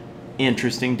future.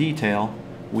 Interesting detail.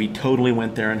 We totally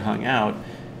went there and hung out,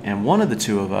 and one of the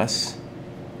two of us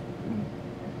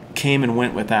came and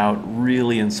went without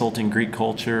really insulting Greek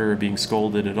culture or being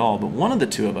scolded at all, but one of the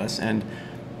two of us, and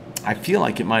I feel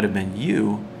like it might have been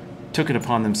you, took it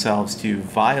upon themselves to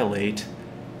violate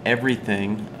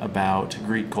everything about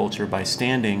Greek culture by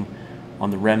standing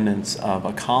on the remnants of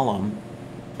a column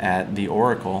at the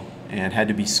oracle, and had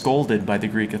to be scolded by the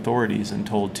Greek authorities and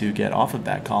told to get off of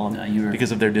that column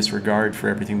because of their disregard for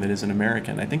everything that isn't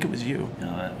American. I think it was you.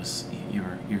 No, that was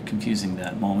you're confusing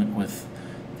that moment with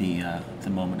the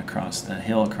moment across the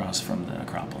hill across from the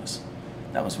Acropolis.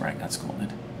 That was where I got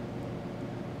scolded.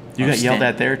 You got yelled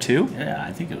at there too? Yeah,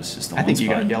 I think it was just the I think you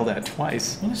got yelled at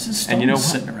twice. Well, it's just and you know what?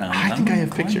 Sitting around. I think I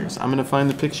have pictures. I'm going to find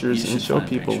the pictures and show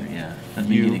people. Yeah, of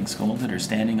you getting scolded or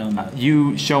standing on the...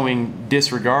 You showing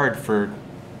disregard for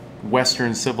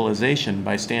Western civilization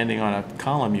by standing on a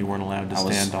column you weren't allowed to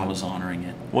stand on. I was honoring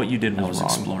it. What you did was wrong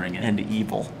exploring it. and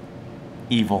evil.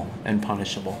 evil and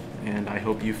punishable. And I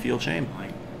hope you feel shame. I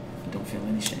don't feel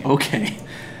any shame. Okay.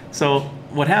 So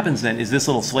what happens then is this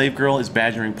little slave girl is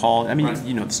badgering Paul. I mean, Right.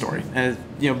 you know the story.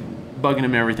 Bugging him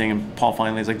and everything. And Paul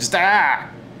finally is like, just,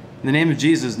 in the name of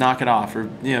Jesus, knock it off. Or,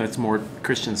 it's more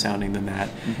Christian sounding than that.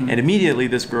 Mm-hmm. And immediately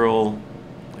this girl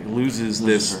loses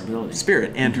this her ability.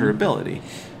 spirit and her ability.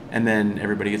 And then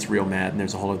everybody gets real mad, and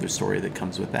there's a whole other story that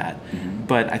comes with that. Mm-hmm.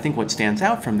 But I think what stands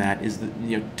out from that is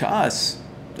that, to us,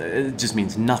 it just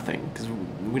means nothing, because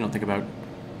we don't think about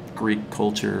Greek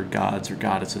culture, gods or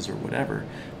goddesses or whatever.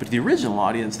 But to the original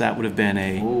audience, that would have been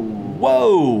a,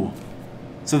 whoa!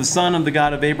 So the son of the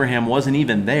God of Abraham wasn't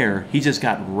even there. He just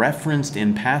got referenced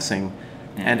in passing.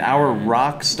 And our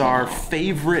rock star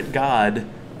favorite god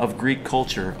of Greek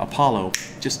culture, Apollo,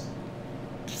 just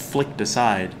flicked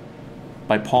aside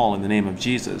by Paul in the name of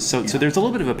Jesus. So there's a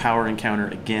little bit of a power encounter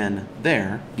again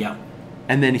there. Yeah.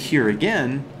 And then here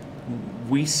again,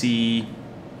 we see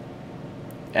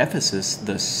Ephesus,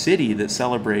 the city that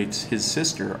celebrates his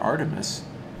sister Artemis,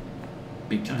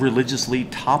 Big time. religiously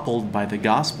toppled by the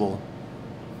gospel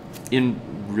in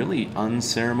really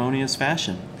unceremonious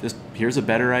fashion. Just here's a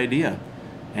better idea,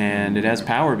 and it has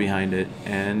power behind it,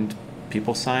 and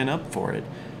people sign up for it.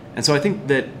 And so I think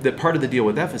that part of the deal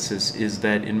with Ephesus is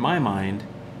that, in my mind,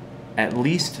 at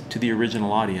least to the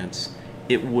original audience,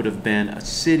 it would have been a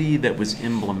city that was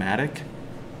emblematic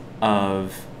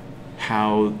of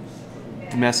how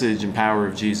the message and power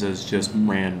of Jesus just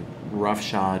ran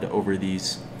roughshod over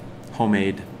these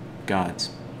homemade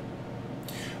gods.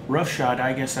 Roughshod,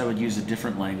 I guess I would use a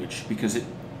different language, because it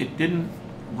didn't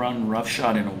run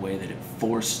roughshod in a way that it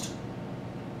forced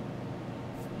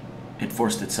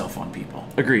itself on people.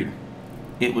 Agreed.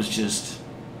 It was just,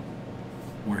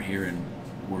 we're here and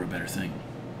we're a better thing.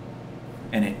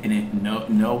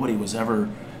 Nobody was ever,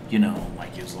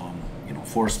 Islam,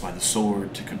 forced by the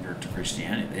sword to convert to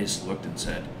Christianity. They just looked and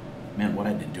said, man, what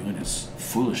I've been doing is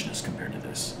foolishness compared to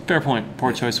this. Fair point.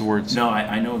 Poor choice of words. No,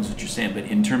 I know what you're saying, but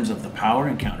in terms of the power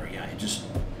encounter, yeah, it just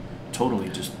totally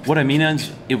just... What I mean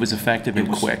is, it was effective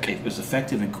and quick. It was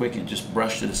effective and quick and just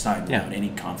brushed it aside without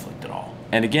any conflict at all.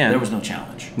 And again, there was no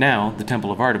challenge. Now, the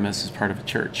Temple of Artemis is part of a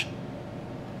church,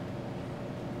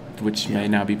 which may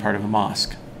now be part of a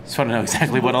mosque. So I don't know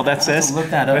exactly what all that says. Look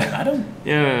that up. I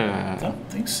don't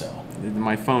think so.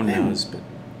 My phone knows, but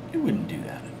it wouldn't do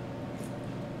that.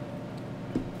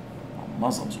 Well,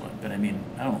 Muslims would, but I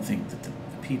don't think that the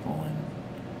people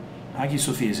in Hagia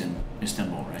Sophia is in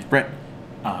Istanbul, right? Right.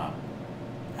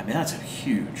 That's a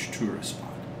huge tourist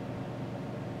spot.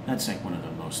 That's like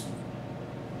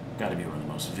got to be one of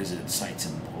the most visited sites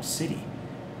in the whole city.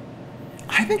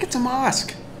 I think it's a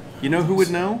mosque. You know who would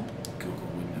know? Google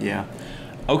would know. Yeah.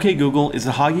 Okay, Google, is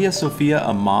the Hagia Sophia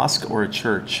a mosque or a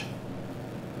church?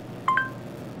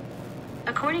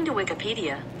 According to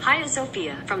Wikipedia, Hagia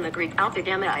Sophia, from the Greek Alpha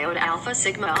Gamma Iota Alpha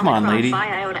Sigma Come on, Omicron lady.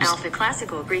 Phi Iota Alpha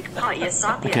Classical Greek Hagia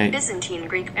Sophia, Okay. Byzantine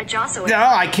Greek Ajaso. No,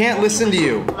 I can't listen to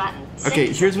you. Latin. Okay,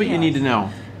 Saint here's what you Sophia. need to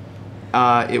know.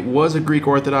 It was a Greek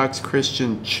Orthodox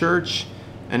Christian church,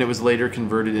 and it was later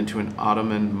converted into an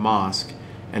Ottoman mosque,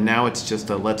 and now it's just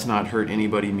a let's not hurt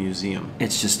anybody museum.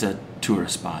 It's just a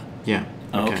tourist spot. Yeah.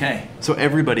 Okay. So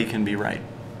everybody can be right,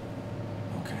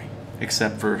 Okay.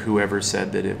 except for whoever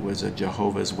said that it was a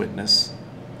Jehovah's Witness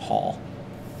hall.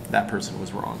 That person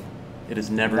was wrong. It has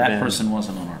never been... That person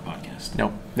wasn't on our podcast.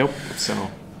 Nope. So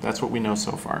that's what we know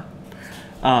so far.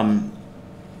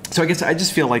 So I guess I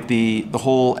just feel like the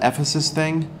whole Ephesus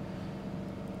thing,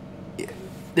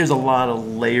 there's a lot of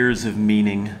layers of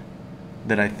meaning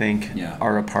that I think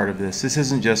are a part of this. This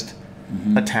isn't just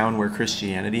a town where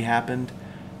Christianity happened.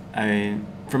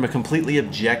 From a completely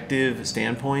objective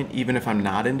standpoint, even if I'm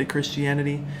not into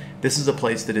Christianity, this is a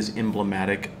place that is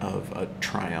emblematic of a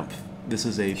triumph. This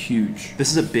is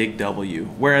a big W.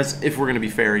 Whereas, if we're going to be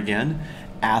fair again,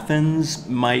 Athens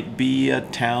might be a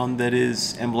town that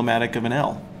is emblematic of an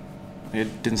L.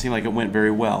 It didn't seem like it went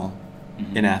very well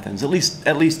in Athens, at least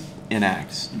in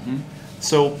Acts.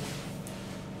 So,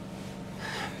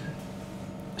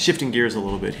 shifting gears a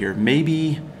little bit here,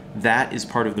 maybe that is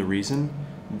part of the reason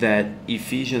that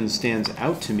Ephesians stands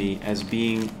out to me as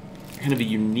being kind of a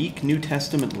unique New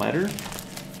Testament letter,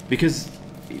 because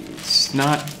it's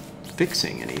not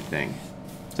fixing anything.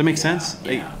 Does that make sense?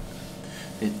 Yeah.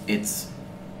 It's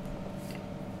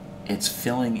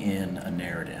filling in a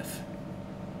narrative.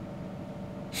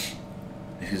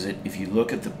 Because if you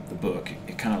look at the book,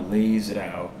 it kind of lays it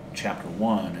out, chapter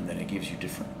 1, and then it gives you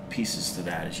different pieces to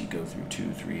that as you go through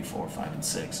 2, 3, 4, 5, and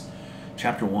 6.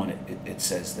 Chapter 1, it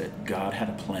says that God had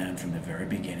a plan from the very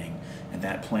beginning, and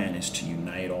that plan is to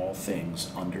unite all things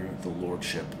under the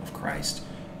lordship of Christ.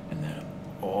 And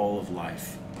all of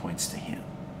life points to him.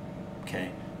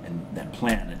 Okay? And that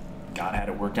plan, that God had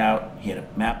it worked out, he had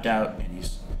it mapped out, and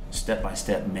he's step by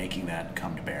step making that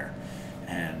come to bear.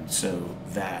 And so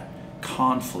that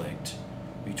conflict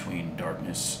between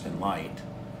darkness and light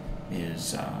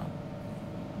is,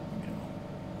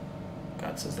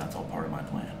 God says that's all part of my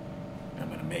plan. I'm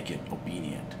going to make it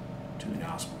obedient to the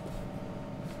gospel.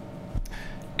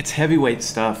 It's heavyweight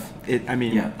stuff.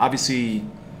 Obviously,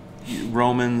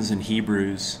 Romans and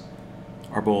Hebrews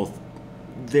are both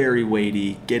very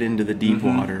weighty, get into the deep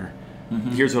water.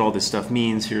 Here's what all this stuff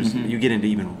means. You get into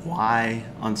even why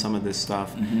on some of this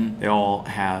stuff. They all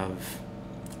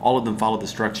of them follow the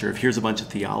structure of here's a bunch of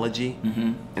theology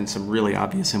and some really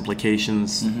obvious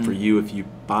implications for you if you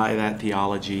buy that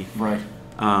theology. Right.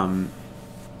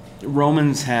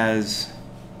 Romans has,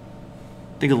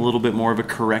 I think, a little bit more of a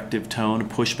corrective tone, a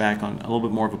little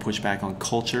bit more of a pushback on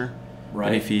culture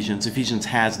than Ephesians. Ephesians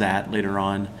has that later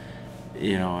on,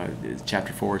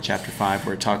 chapter 4, chapter 5,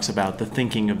 where it talks about the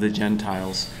thinking of the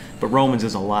Gentiles. But Romans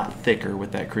is a lot thicker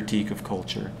with that critique of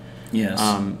culture. Yes.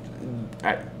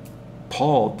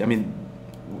 Paul,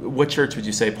 what church would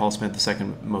you say Paul spent the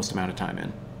second most amount of time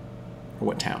in? Or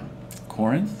what town?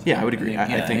 Corinth? Yeah, I would agree.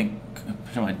 I think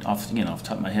off the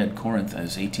top of my head, Corinth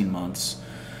is 18 months.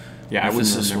 Yeah,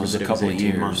 Ephesus was a couple of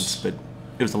years. Months, but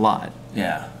it was a lot.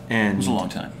 Yeah, and it was a long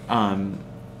time.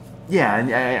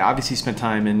 And I obviously spent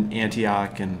time in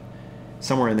Antioch, and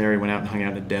somewhere in there he went out and hung out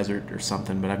in the desert or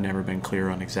something, but I've never been clear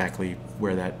on exactly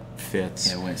where that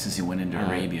fits. Yeah, since he went into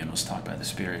Arabia and was taught by the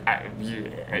Spirit.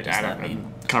 What does that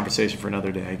mean? Conversation for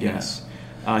another day, I guess.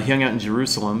 Yeah. He hung out in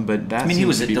Jerusalem, but he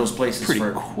was at those places pretty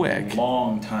for quick. A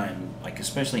long time. Like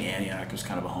especially Antioch was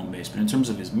kind of a home base, but in terms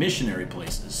of his missionary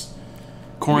places,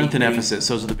 Corinth and Ephesus,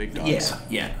 those are the big dogs.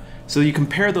 Yeah. So you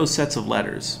compare those sets of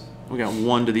letters. We got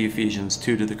 1 to the Ephesians,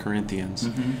 2 to the Corinthians.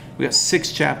 We got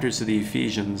 6 chapters to the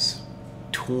Ephesians,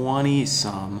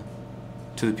 20-some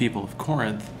to the people of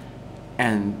Corinth.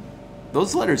 And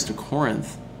those letters to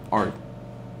Corinth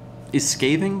is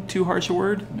scathing too harsh a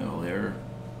word? No,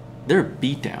 they're a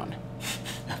beatdown.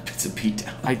 It's a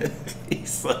beatdown.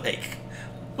 He's like,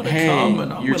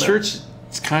 your church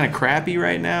is kind of crappy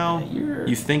right now.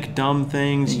 You think dumb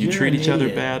things. You treat each other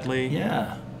badly.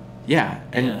 Yeah. Yeah.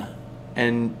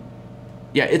 And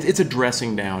it's a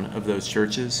dressing down of those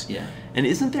churches. Yeah. And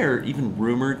isn't there even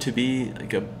rumored to be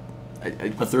like a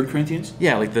 3rd Corinthians?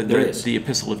 Yeah, like the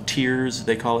Epistle of Tears,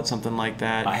 they call it something like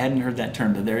that. I hadn't heard that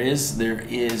term, but there is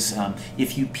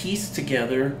if you piece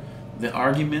together the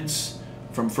arguments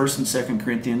from 1st and 2nd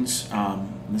Corinthians,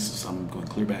 I'm going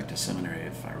clear back to seminary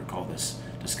if I recall this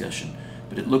discussion,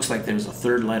 but it looks like there's a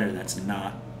 3rd letter that's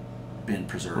not been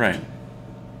preserved. Right.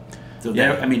 So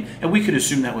and we could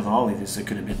assume that with all of this, it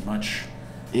could have been much.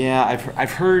 Yeah,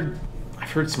 I've heard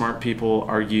smart people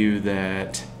argue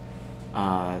that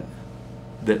that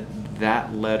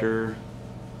letter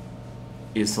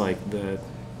is like the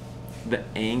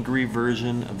angry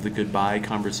version of the goodbye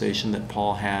conversation that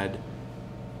Paul had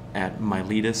at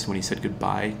Miletus when he said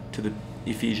goodbye to the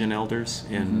Ephesian elders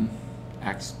in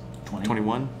Acts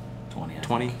 21? 20?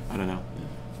 I don't know. Yeah.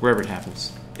 Wherever it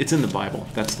happens. It's in the Bible.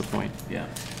 That's the point. Yeah.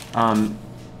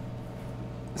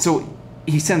 So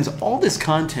he sends all this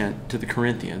content to the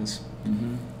Corinthians,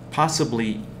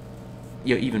 possibly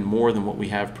even more than what we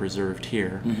have preserved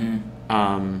here.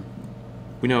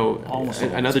 We know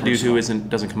another dude who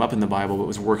doesn't come up in the Bible but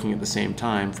was working at the same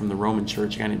time from the Roman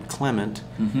church, a guy named Clement.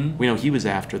 We know he was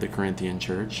after the Corinthian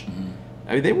church.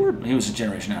 He was a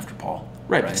generation after Paul.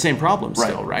 Right, but the same problem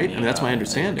still, right? Yeah, that's my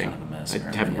understanding. Kind of a mess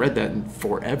I haven't read that in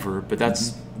forever, but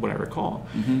that's what I recall.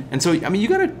 And so, you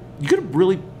got a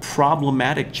really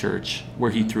problematic church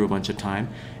where he threw a bunch of time,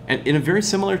 and in a very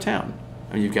similar town.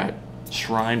 You've got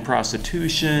shrine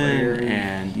prostitution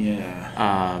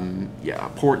and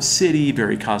Port City,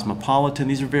 very cosmopolitan.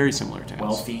 These are very similar towns.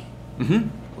 Wealthy,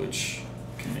 which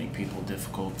can make people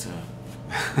difficult to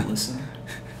listen.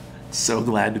 So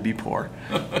glad to be poor.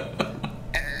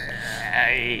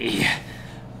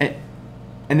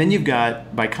 And then you've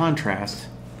got, by contrast,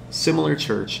 similar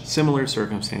church, similar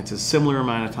circumstances, similar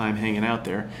amount of time hanging out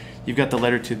there. You've got the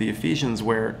letter to the Ephesians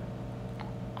where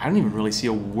I don't even really see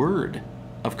a word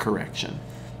of correction.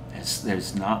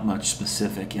 There's not much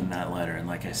specific in that letter, and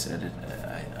like I said,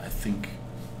 I think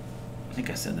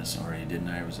I said this already, didn't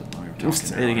I? We'll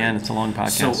say it again. It's a long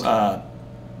podcast. So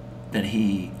that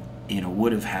he,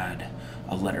 would have had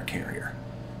a letter carrier.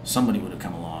 Somebody would have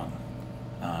come along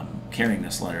carrying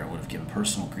this letter, would have given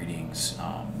personal greetings.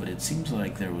 But it seems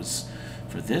like there was,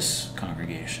 for this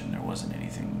congregation, there wasn't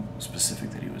anything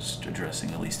specific that he was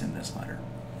addressing, at least in this letter.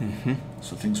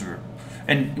 So things were,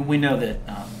 and we know that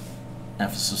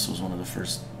Ephesus was one of the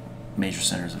first major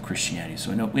centers of Christianity,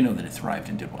 so we know that it thrived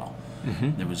and did well.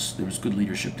 Mm-hmm. There was good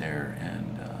leadership there,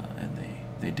 and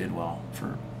they did well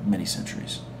for many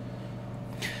centuries.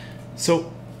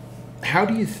 So, how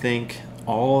do you think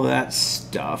all that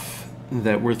stuff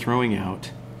that we're throwing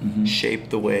out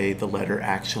shaped the way the letter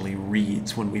actually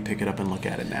reads when we pick it up and look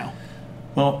at it now?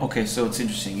 Well, okay, so it's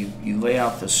interesting. You lay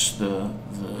out the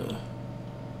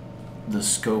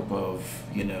scope of,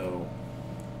 you know,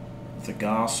 the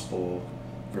gospel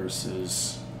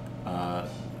versus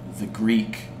the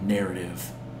Greek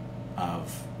narrative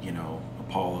of, you know,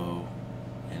 Apollo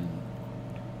and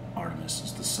Artemis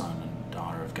as the son and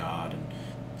daughter of God, and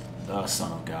the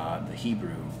Son of God, the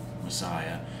Hebrew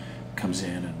Messiah, comes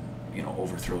in and, you know,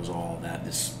 overthrows all of that,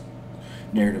 this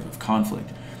narrative of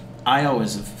conflict. I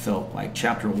always have felt like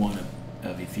chapter 1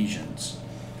 of Ephesians,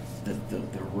 that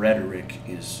the rhetoric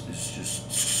is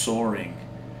just soaring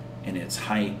in its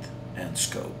height and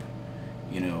scope.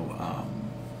 You know,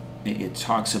 it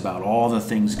talks about all the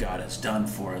things God has done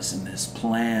for us in this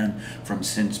plan from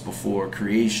since before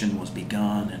creation was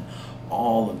begun, and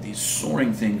all of these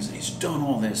soaring things, and he's done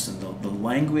all this, and the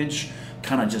language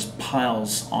kind of just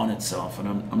piles on itself. And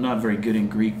I'm not very good in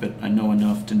Greek, but I know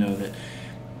enough to know that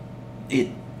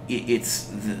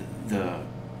it's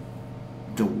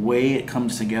the way it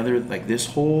comes together. Like this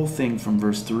whole thing from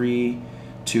verse 3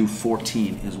 to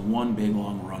 14 is one big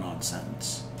long run-on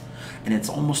sentence, and it's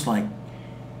almost like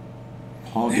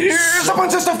Paul gets Here's a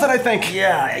bunch of stuff that I think.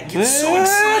 Yeah, it gets so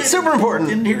excited. It's super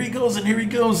important. And here he goes, and you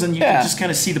can just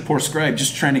kind of see the poor scribe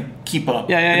just trying to keep up.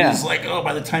 And he's like, oh,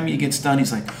 by the time he gets done,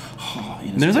 he's like, oh,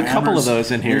 you know, there's a couple of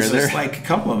those in here. There's like a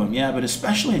couple of them, yeah, but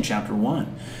especially in chapter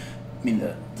 1. I mean,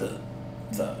 the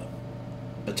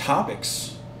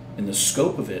topics and the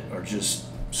scope of it are just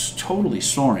totally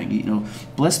soaring. You know,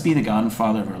 blessed be the God and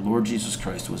Father of our Lord Jesus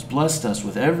Christ, who has blessed us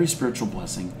with every spiritual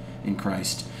blessing in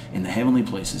Christ in the heavenly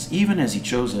places, even as he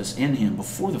chose us in him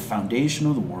before the foundation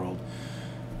of the world.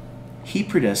 He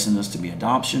predestined us to be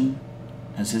adoption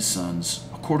as his sons,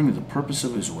 according to the purpose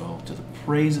of his will, to the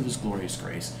praise of his glorious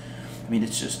grace. I mean,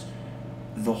 it's just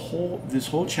this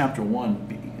whole chapter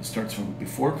 1 starts from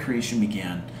before creation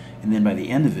began, and then by the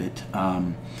end of it,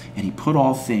 and he put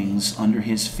all things under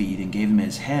his feet and gave him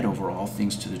his head over all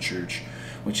things to the church,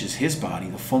 which is his body,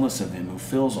 the fullness of him who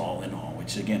fills all in all,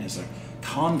 which again is a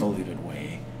convoluted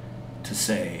way to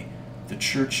say the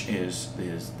church is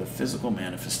the physical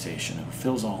manifestation who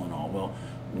fills all in all. Well,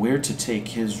 we're to take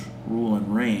his rule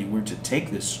and reign, we're to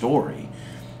take this story,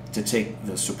 to take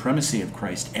the supremacy of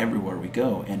Christ everywhere we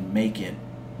go and make it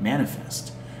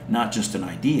manifest. Not just an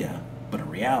idea, but a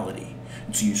reality.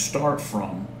 And so you start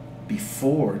from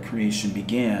before creation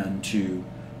began to,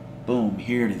 boom,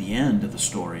 here to the end of the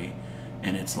story,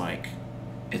 and it's like,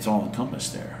 it's all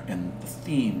encompassed there. And the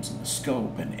themes and the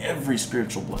scope and every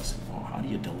spiritual blessing. Well, how do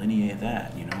you delineate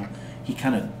that, you know? He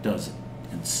kind of does it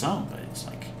in some, but it's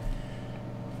like,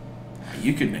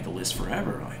 you could make a list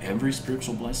forever. Like every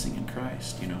spiritual blessing in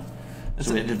Christ, you know?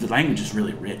 So the language is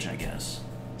really rich, I guess.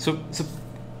 So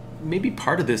maybe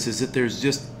part of this is that there's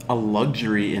just a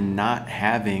luxury in not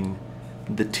having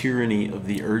the tyranny of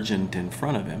the urgent in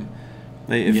front of him.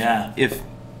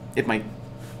 If my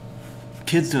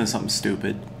kid's doing something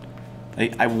stupid,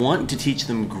 I want to teach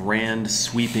them grand,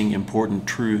 sweeping, important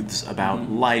truths about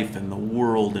life and the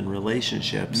world and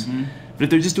relationships. But if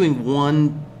they're just doing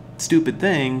one stupid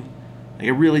thing, I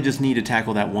really just need to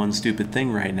tackle that one stupid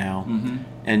thing right now.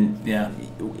 And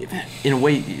in a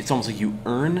way, it's almost like you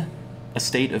earn a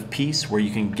state of peace where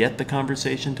you can get the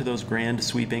conversation to those grand,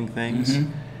 sweeping things.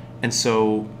 And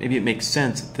so maybe it makes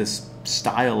sense that this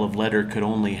style of letter could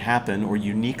only happen or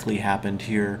uniquely happened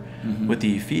here with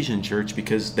the Ephesian church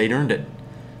because they'd earned it.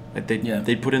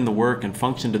 They'd put in the work and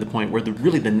functioned to the point where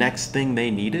the next thing they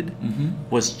needed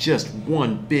was just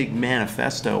one big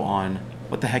manifesto on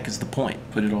what the heck is the point?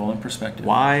 Put it all in perspective.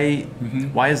 Why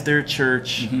is there a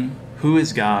church? Who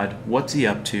is God? What's he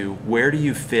up to? Where do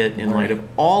you fit in light of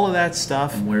all of that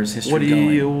stuff? And where's history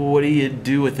going? What do you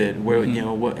do with it? Where you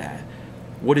know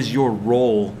what is your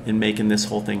role in making this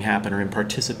whole thing happen or in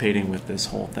participating with this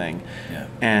whole thing?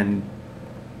 And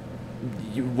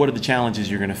what are the challenges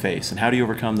you're going to face, and how do you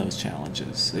overcome those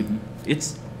challenges?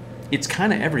 It's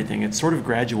kind of everything. It's sort of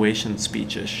graduation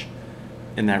speech-ish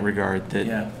in that regard.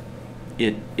 That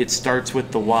it starts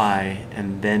with the why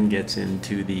and then gets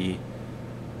into the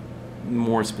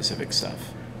more specific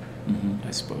stuff,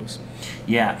 I suppose.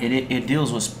 Yeah, it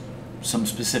deals with some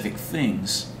specific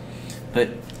things, but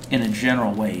in a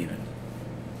general way, even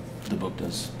the book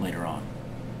does later on.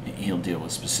 He'll deal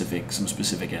with some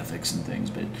specific ethics and things,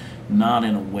 but not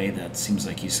in a way that seems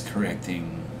like he's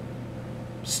correcting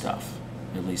stuff.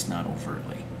 at least not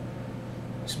overtly.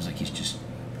 It seems like he's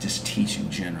just teaching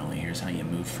generally. Here's how you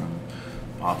move from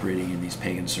operating in these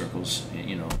pagan circles,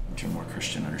 to a more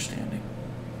Christian understanding.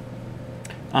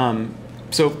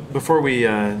 So before we,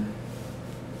 I'm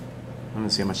going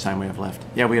to see how much time we have left.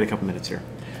 Yeah, we got a couple minutes here.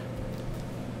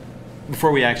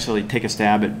 Before we actually take a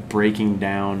stab at breaking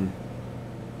down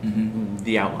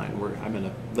the outline, I'm going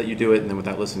to let you do it, and then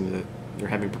without listening to or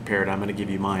having prepared, I'm going to give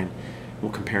you mine.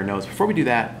 We'll compare notes. Before we do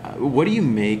that, what do you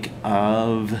make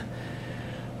of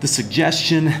the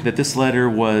suggestion that this letter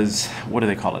was, what do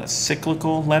they call it, a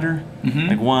cyclical letter?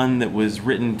 Like one that was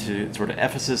written to sort of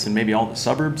Ephesus and maybe all the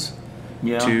suburbs,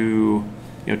 to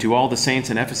all the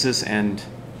saints in Ephesus and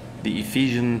the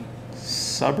Ephesian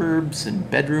suburbs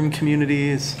and bedroom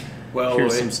communities. Well,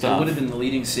 Here's some stuff. It would have been the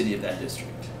leading city of that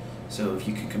district. So if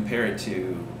you could compare it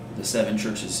to the 7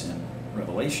 churches in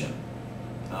Revelation,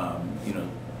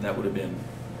 that would have been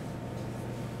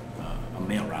a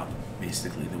mail route,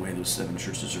 basically, the way those 7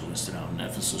 churches are listed out, and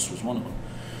Ephesus was one of them.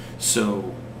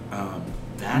 So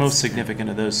that's most significant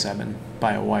of those 7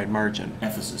 by a wide margin.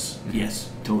 Ephesus,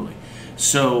 yes, totally.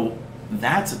 So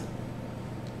that's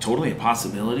totally a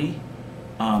possibility.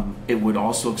 It would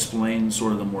also explain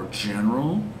sort of the more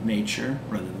general nature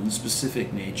rather than the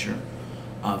specific nature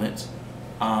of it.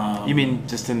 You mean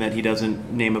just in that he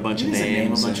doesn't name a bunch of names? He doesn't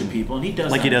name a bunch of people, and he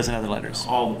does like that he does in other letters.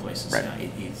 All the places. Right. Yeah,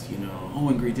 he's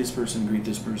and greet this person, greet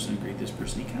this person, greet this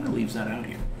person. He kind of leaves that out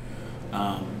here.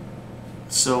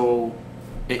 So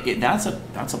that's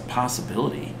a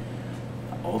possibility.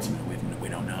 Ultimately, we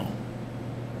don't know.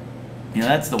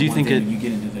 That's the one thing when you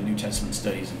get into the New Testament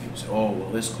studies and people say, "Oh, well,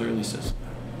 this clearly says."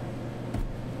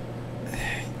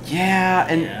 Yeah,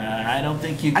 and I don't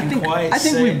think you can I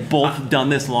think we've both done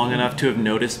this long enough to have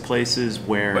noticed places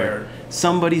where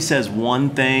somebody says one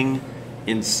thing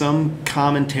in some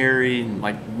commentary in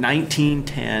like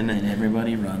 1910, and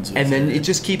everybody runs with it. And then it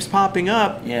just keeps popping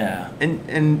up. Yeah.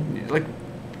 And like,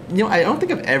 I don't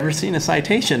think I've ever seen a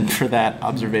citation for that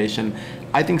observation.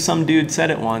 I think some dude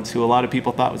said it once who a lot of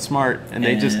people thought was smart, and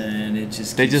they just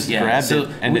grabbed it,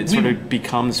 and it sort of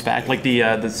becomes fact, like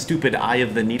the stupid eye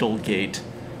of the needle gate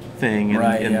thing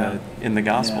in the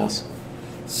Gospels.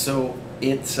 Yeah. So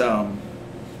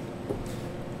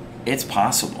it's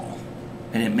possible,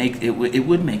 and it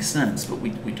would make sense, but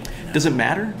we don't know. Does it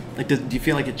matter? Like, do you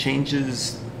feel like it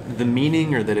changes the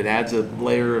meaning, or that it adds a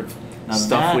layer of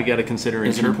stuff we got to consider?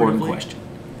 It's an important question,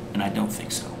 and I don't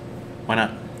think so. Why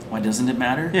not? Why doesn't it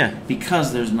matter? Yeah.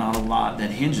 Because there's not a lot that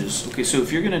hinges. Okay, so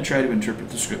if you're going to try to interpret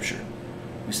the Scripture,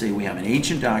 we say we have an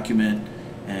ancient document,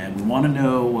 and we want to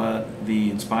know what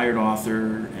the inspired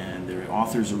author and the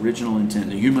author's original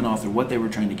intent, the human author, what they were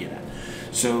trying to get at.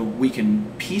 So we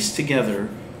can piece together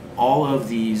all of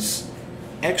these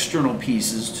external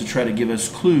pieces to try to give us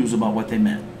clues about what they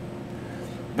meant.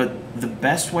 But the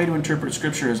best way to interpret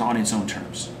Scripture is on its own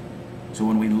terms. So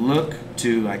when we look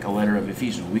to like a letter of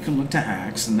Ephesians, we can look to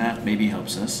Acts, and that maybe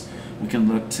helps us. We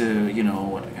can look to,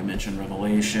 what I mentioned,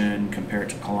 Revelation, compare it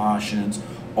to Colossians.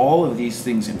 All of these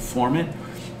things inform it.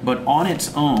 But on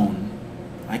its own,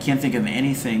 I can't think of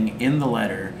anything in the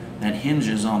letter that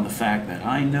hinges on the fact that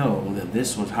I know that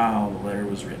this was how the letter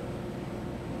was written.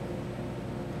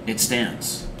 It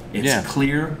stands. It's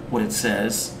clear what it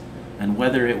says, and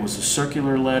whether it was a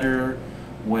circular letter,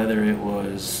 whether it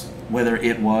was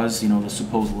the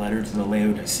supposed letter to the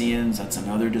Laodiceans, that's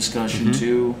another discussion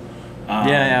too. I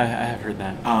have heard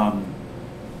that.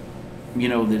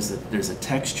 There's a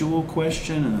textual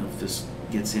question, and if this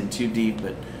gets in too deep,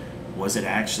 but was it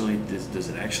actually, does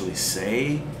it actually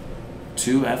say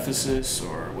to Ephesus,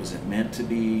 or was it meant to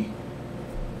be,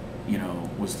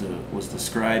 was the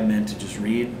scribe meant to just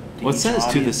read? Well, it says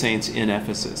to the saints in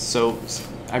Ephesus. So,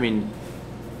 I mean,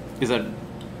 is that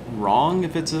wrong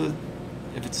if it's a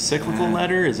cyclical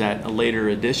letter? Is that a later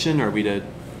addition? Are we to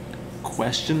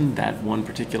question that one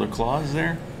particular clause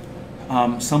there?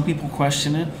 Some people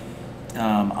question it.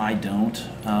 I don't,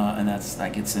 and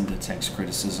that gets into text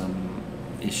criticism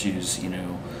issues.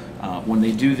 When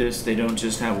they do this, they don't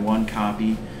just have one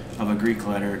copy of a Greek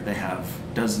letter. They have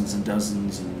dozens and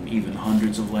dozens and even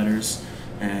hundreds of letters.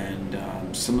 And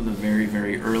some of the very,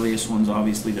 very earliest ones,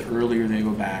 obviously, the earlier they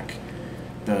go back,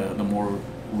 the more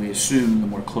we assume, the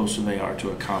more closer they are to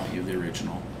a copy of the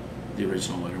original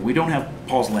letter. We don't have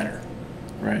Paul's letter,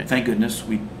 right? Thank goodness.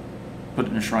 We put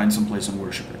it in a shrine someplace and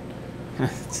worship it. I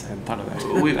hadn't thought of that.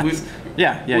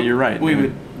 You're right.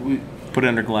 We put it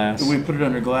under glass. We put it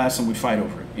under glass and we fight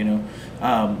over it.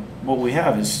 What we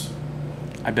have is.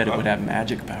 I bet it would have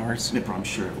magic powers. I'm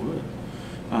sure it would.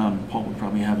 Paul would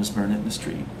probably have us burn it in the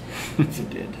street if it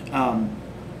did.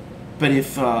 But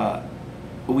if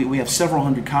we have several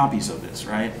hundred copies of this,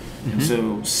 right? And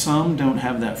so some don't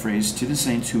have that phrase, to the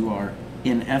saints who are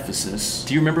in Ephesus.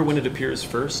 Do you remember when it appears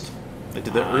first? Like,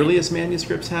 did the earliest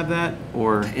manuscripts have that,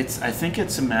 or? I think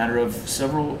it's a matter of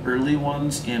several early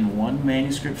ones in one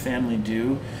manuscript family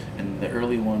do, and the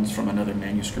early ones from another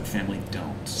manuscript family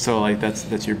don't. So like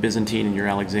that's your Byzantine and your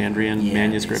Alexandrian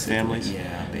manuscript basically, families? Yeah,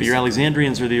 basically. But your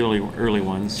Alexandrians are the early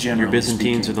ones. Generally your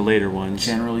Byzantines speaking. are the later ones.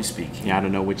 Generally speaking. Yeah, I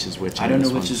don't know which is which. I don't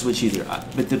know which is which either.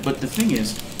 But the thing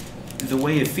is, the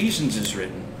way Ephesians is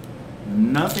written,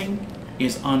 nothing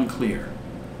is unclear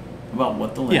about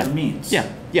what the letter means.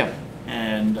 Yeah, yeah.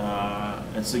 And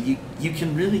so you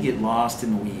can really get lost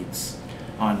in the weeds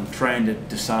on trying to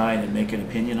decide and make an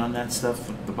opinion on that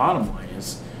stuff. The bottom line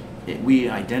is, we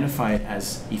identify it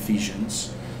as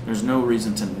Ephesians. There's no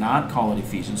reason to not call it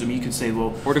Ephesians. I mean, you could say,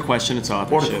 well... Or to question its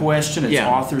authorship. Or to question its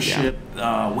authorship.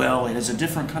 Yeah. Well, it has a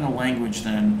different kind of language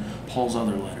than Paul's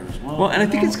other letters. Well, and I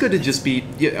think it's good to just be...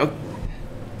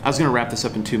 I was going to wrap this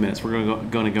up in 2 minutes. We're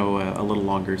going to go a little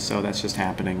longer, so that's just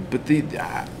happening. But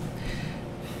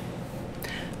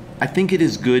I think it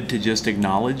is good to just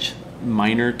acknowledge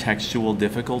minor textual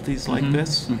difficulties like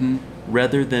this,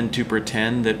 rather than to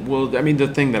pretend that, well, I mean, the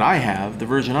thing that I have, the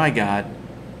version I got,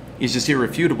 is just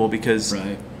irrefutable because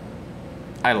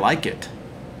I like it.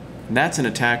 And that's an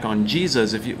attack on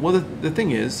Jesus. The thing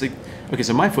is, like, okay,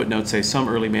 so my footnotes say some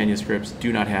early manuscripts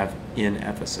do not have in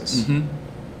Ephesus. I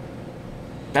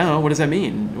don't know, what does that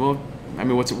mean? Well, I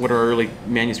mean, what are early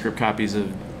manuscript copies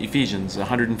of Ephesians?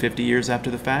 150 years after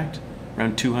the fact?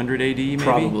 Around 200 AD, maybe?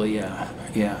 Probably, yeah.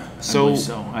 So,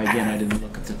 Again, I didn't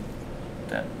look at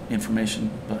that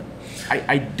information, but...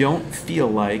 I don't feel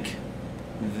like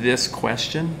this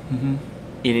question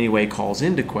in any way calls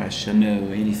into question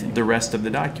anything. The rest of the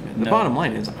document. The bottom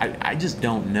line is, I just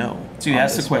don't know. So you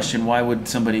ask the question, why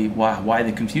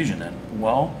the confusion then?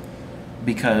 Well,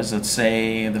 because let's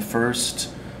say the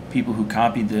first people who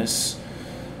copied this,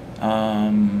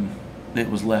 it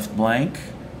was left blank,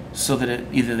 so that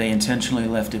either they intentionally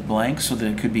left it blank so that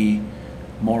it could be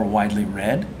more widely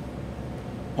read,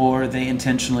 or they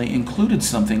intentionally included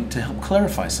something to help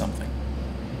clarify something.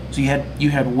 So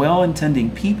you had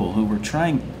well-intending people who were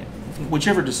trying,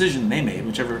 whichever decision they made,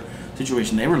 whichever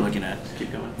situation they were looking at,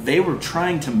 keep going. They were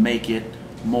trying to make it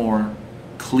more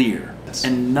clear. Yes.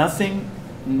 And nothing.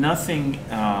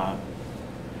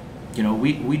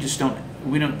 We just don't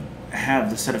have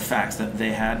the set of facts that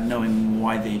they had, knowing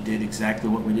why they did exactly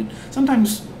what we did.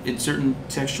 Sometimes in certain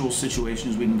textual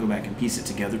situations we can go back and piece it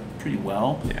together pretty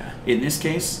well. Yeah. In this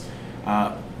case,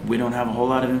 we don't have a whole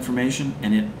lot of information,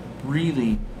 and it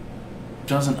really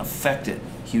doesn't affect it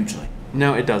hugely.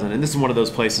 No, it doesn't. And this is one of those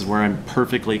places where I'm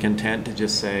perfectly content to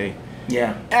just say,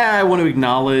 I want to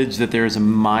acknowledge that there is a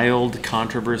mild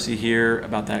controversy here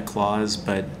about that clause,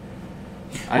 but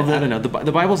I don't know.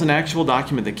 The Bible's an actual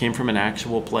document that came from an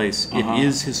actual place. It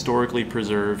is historically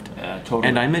preserved, totally.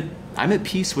 and I'm at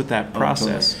peace with that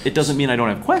process. Totally. It doesn't mean I don't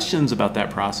have questions about that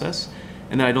process,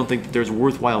 and that I don't think that there's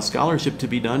worthwhile scholarship to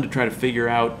be done to try to figure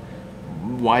out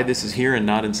why this is here and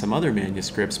not in some other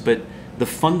manuscripts. But the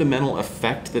fundamental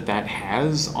effect that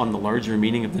has on the larger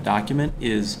meaning of the document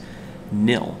is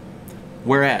nil.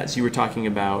 Whereas you were talking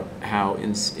about how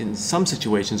in some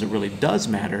situations it really does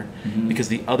matter, because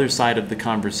the other side of the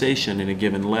conversation in a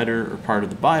given letter or part of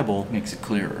the Bible makes it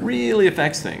clearer, really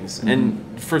affects things. And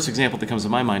the first example that comes to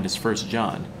my mind is 1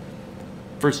 John.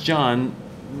 1 John,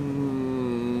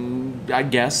 I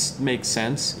guess, makes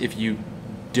sense if you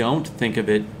don't think of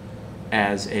it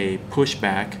as a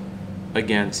pushback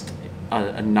against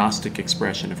a Gnostic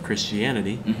expression of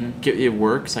Christianity. It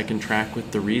works. I can track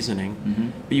with the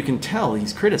reasoning. But you can tell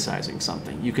he's criticizing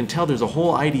something. You can tell there's a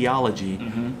whole ideology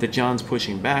that John's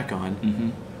pushing back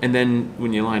on. And then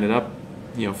when you line it up,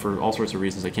 for all sorts of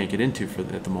reasons I can't get into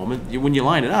at the moment, when you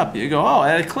line it up, you go, oh,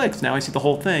 it clicks. Now I see the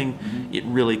whole thing. It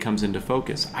really comes into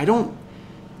focus. I don't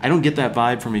get that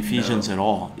vibe from Ephesians at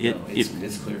all.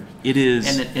 It's clear. It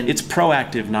is. And it's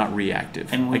proactive, not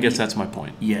reactive. And I guess that's my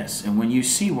point. Yes, and when you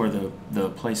see where the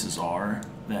places are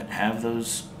that have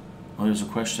those, there's a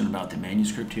question about the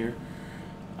manuscript here.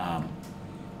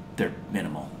 They're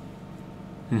minimal,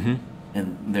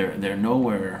 and they're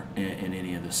nowhere in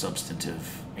any of the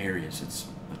substantive areas.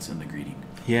 It's in the greeting.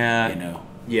 Yeah.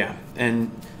 Yeah,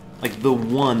 and like the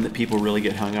one that people really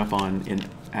get hung up on in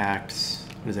Acts.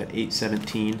 What is that,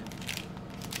 8:17?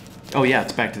 Oh yeah,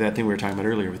 it's back to that thing we were talking about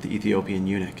earlier with the Ethiopian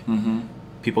eunuch.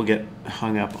 People get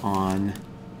hung up on...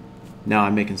 Now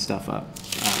I'm making stuff up.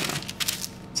 I don't know.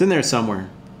 It's in there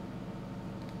somewhere.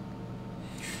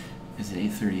 Is it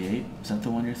 8:38? Is that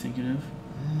the one you're thinking of?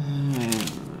 I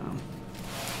don't know.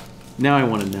 Now I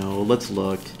want to know. Let's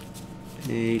look.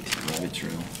 8. Rabbit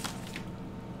trail.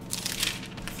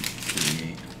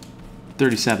 38.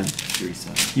 37.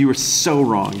 37. You were so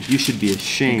wrong. You should be It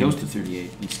ashamed. goes to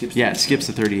 38. It skips. Yeah, it skips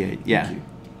to 38. Yeah. Thank you.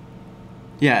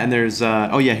 Yeah, and there's,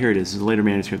 oh yeah, here it is. There's a later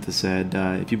manuscript that said,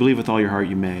 if you believe with all your heart,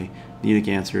 you may. The eunuch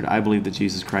answered, I believe that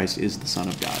Jesus Christ is the Son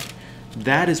of God.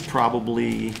 That is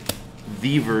probably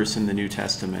the verse in the New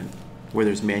Testament where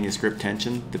there's manuscript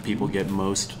tension that people get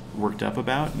most worked up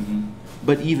about. Mm-hmm.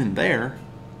 But even there,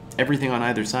 everything on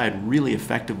either side really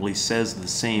effectively says the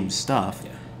same stuff.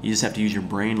 Yeah. You just have to use your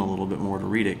brain a little bit more to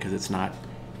read it because it's not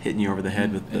hitting you over the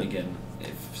head with And the again,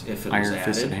 if it was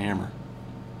iron-fisted added, hammer.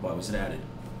 why was it added?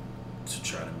 To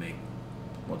try to make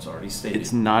what's already stated.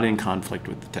 It's not in conflict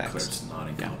with the text. clear. It's not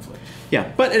in conflict.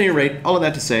 Yeah, but at any rate, all of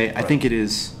that to say, I Right. think it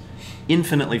is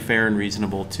infinitely fair and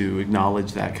reasonable to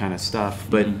acknowledge that kind of stuff.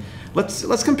 But Mhm.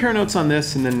 let's compare notes on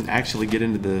this and then actually get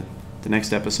into the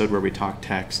next episode where we talk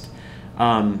text.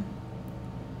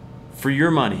 For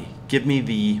your money, give me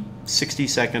the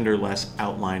 60-second or less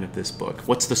outline of this book.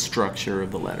 What's the structure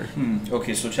of the letter?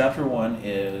 Okay, so chapter 1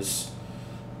 is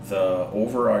the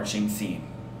overarching theme,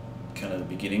 kind of the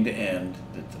beginning to end,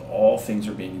 that all things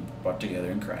are being brought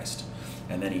together in Christ.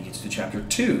 And then he gets to chapter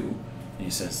 2, and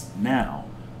he says, now,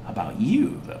 about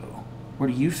you, though, where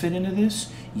do you fit into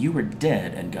this? You were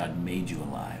dead, and God made you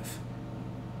alive.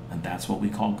 And that's what we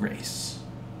call grace.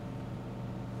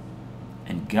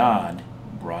 And God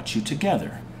brought you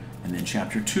together. And then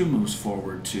chapter 2 moves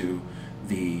forward to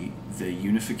the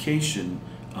unification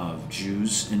of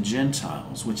Jews and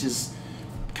Gentiles, which is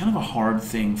kind of a hard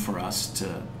thing for us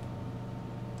to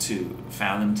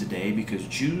fathom today, because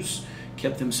Jews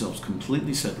kept themselves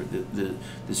completely separate.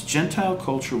 This Gentile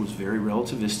culture was very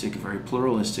relativistic, very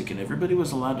pluralistic, and everybody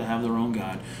was allowed to have their own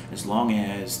God as long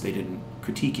as they didn't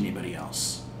critique anybody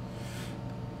else.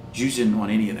 Jews didn't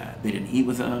want any of that. They didn't eat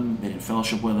with them, they didn't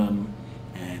fellowship with them,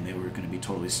 and they were going to be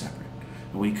totally separate.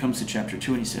 And when he comes to chapter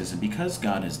 2 and he says, and because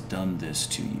God has done this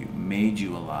to you, made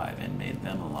you alive and made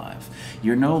them alive,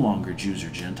 you're no longer Jews or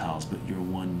Gentiles, but you're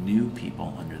one new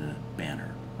people under the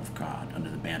banner of God, under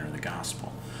the banner of the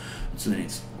gospel. So then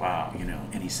it's, wow,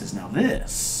 and he says, now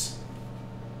this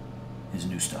is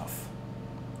new stuff.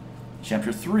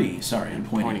 Chapter 3, sorry, I'm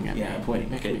pointing at me. Yeah, I'm pointing.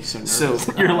 Making Okay, me so so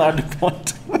nervous. You're allowed to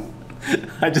point.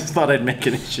 I just thought I'd make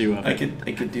an issue of I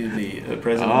it. could do the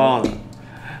president. Oh,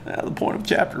 the point of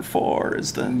chapter 4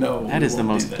 is the... No, that we is the won't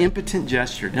most do that. impotent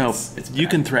gesture. No, It's you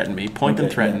bad. can threaten me. Point and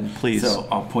Okay, threaten, yeah. please. So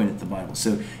I'll point at the Bible.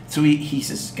 So he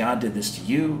says, God did this to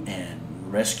you and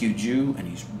rescued you, and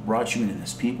he's brought you into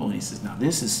this people, and he says, now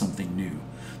this is something new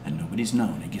that nobody's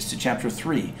known. It gets to chapter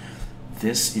 3.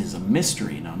 This is a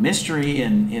mystery. Now, mystery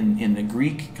in the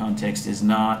Greek context is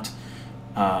not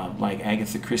like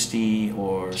Agatha Christie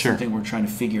or Sure. something we're trying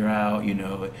to figure out.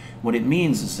 What it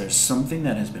means is there's something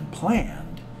that has been planned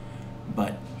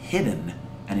but hidden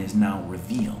and is now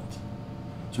revealed.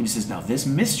 So when he says, now this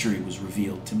mystery was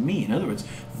revealed to me. In other words,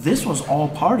 this was all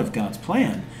part of God's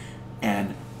plan,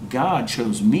 and God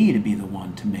chose me to be the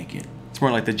one to make it. It's more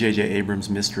like the J.J. Abrams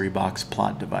mystery box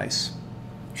plot device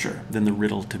Sure. than the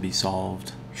riddle to be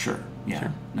solved. Sure. Yeah.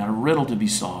 Sure. Not a riddle to be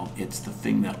solved. It's the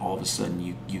thing that all of a sudden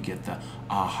you get the,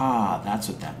 aha, that's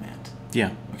what that meant.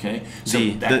 Yeah. Okay?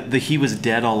 The he was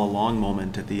dead all along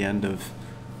moment at the end of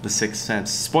The Sixth Sense.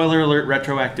 Spoiler alert,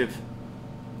 retroactive.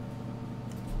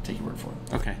 Take your word for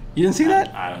it. Okay. You didn't see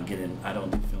that? I don't get in. I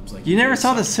don't do films like You never do,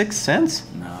 saw so- The Sixth Sense?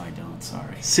 No, I don't.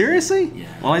 Sorry. Seriously? Yeah.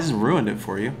 Well, I just ruined it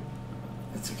for you.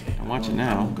 It's okay. I'll watch it I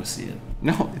now. won't go see it.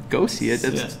 No, go see it. Yeah.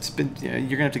 It's been. You're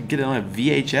gonna have to get it on a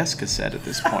VHS cassette at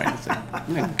this point. It's like,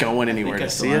 I'm not going I anywhere think I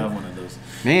to still see it. have one of those.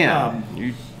 Man,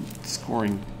 you're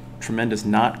scoring tremendous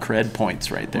not cred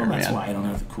points right there, Well, that's man. why I don't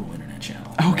have the cool internet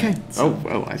channel. Okay. Right? So,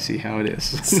 Oh, I see how it is.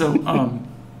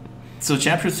 so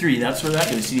chapter 3, that's where that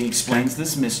goes. He explains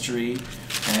this mystery,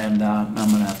 and I'm going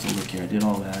to have to look here. I did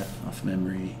all that off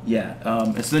memory. Yeah.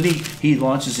 And so then he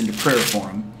launches into prayer for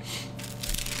him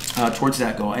towards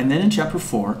that goal. And then in chapter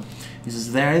 4, he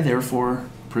says, therefore,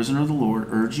 prisoner of the Lord,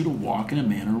 urge you to walk in a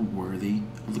manner worthy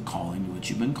of the calling to which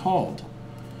you've been called.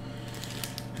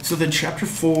 So then chapter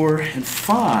 4 and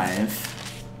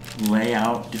 5 lay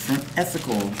out different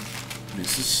ethical.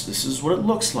 This is what it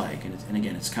looks like, and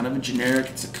again, it's kind of a generic.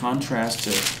 It's a contrast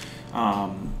to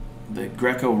the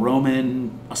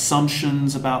Greco-Roman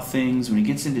assumptions about things. When he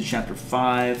gets into chapter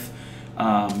 5,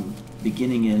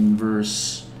 beginning in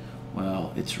verse,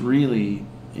 it's really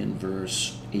in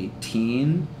verse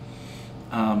 18.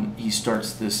 He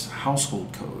starts this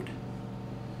household code,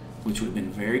 which would have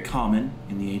been very common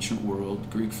in the ancient world.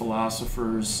 Greek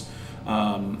philosophers,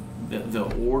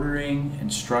 the ordering and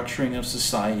structuring of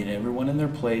society and everyone in their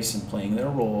place and playing their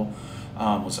role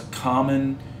was a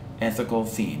common ethical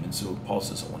theme. And so Paul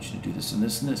says, I want you to do this and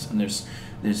this and this. And there's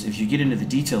if you get into the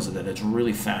details of that, it's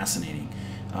really fascinating.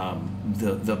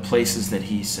 The places that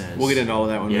he says. We'll get into all of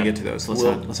that when we get to those.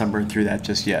 Let's not burn through that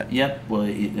just yet. Yep. Well,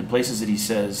 the places that he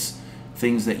says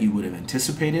things that you would have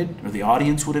anticipated, or the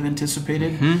audience would have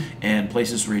anticipated, and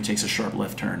places where he takes a sharp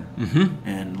left turn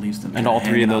and leaves them. And all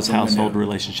three of those household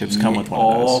relationships come with one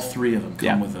of those. All three of them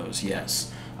come with those,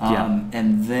 yes.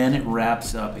 And then it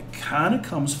wraps up. It kind of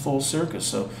comes full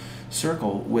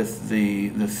circle with the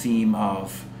theme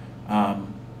of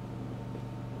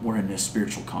we're in this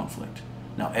spiritual conflict.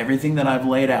 Now, everything that I've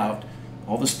laid out,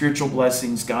 all the spiritual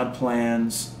blessings, God's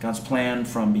plan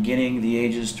from beginning the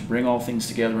ages to bring all things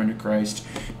together into Christ,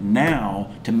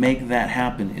 now to make that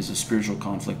happen is a spiritual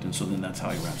conflict, and so then that's how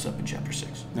he wraps up in chapter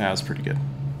 6. Yeah, that's pretty good.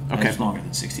 Okay. It's longer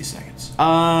than 60 seconds.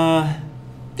 Yeah,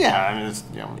 I mean, it's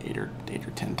 8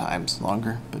 or 10 times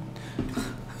longer, but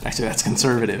actually that's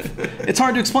conservative. It's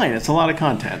hard to explain. It's a lot of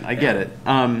content. I get it.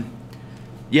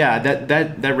 Yeah,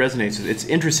 that resonates. It's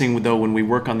interesting, though, when we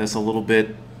work on this a little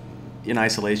bit in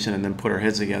isolation and then put our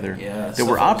heads together, that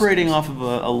we're operating off of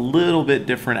a little bit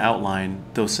different outline,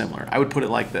 though similar. I would put it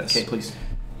like this. Okay, please.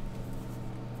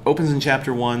 Opens in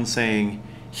chapter 1 saying,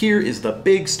 here is the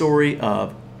big story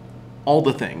of all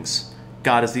the things.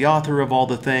 God is the author of all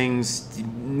the things, he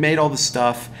made all the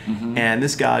stuff, and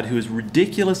this God who is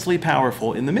ridiculously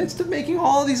powerful in the midst of making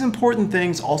all these important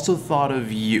things also thought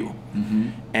of you.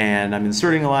 And I'm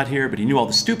inserting a lot here, but he knew all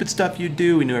the stupid stuff you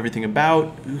do, he knew everything about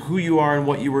who you are and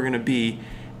what you were going to be,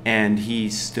 and he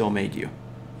still made you.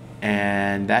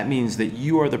 And that means that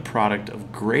you are the product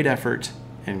of great effort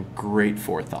and great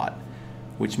forethought,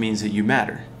 which means that you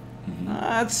matter.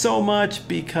 Not so much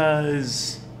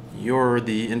because you're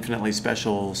the infinitely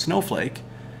special snowflake,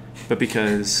 but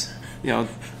because, I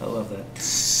love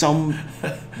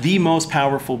that. The most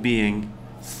powerful being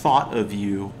thought of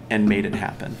you and made it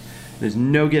happen. There's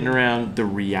no getting around the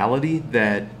reality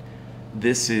that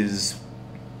this is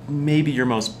maybe your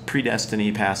most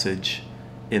predestiny passage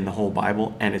in the whole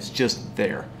Bible, and it's just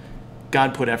there.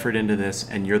 God put effort into this,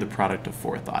 and you're the product of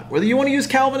forethought. Whether you want to use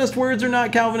Calvinist words or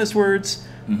not Calvinist words,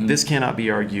 this cannot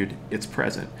be argued. It's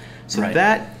present. So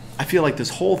that, I feel like this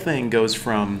whole thing goes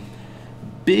from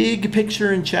big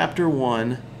picture in chapter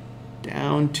 1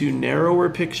 down to narrower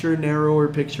picture, narrower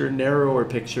picture, narrower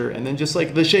picture, and then just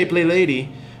like the shapely lady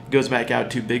goes back out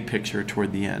to big picture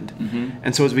toward the end.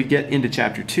 And so as we get into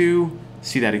chapter 2,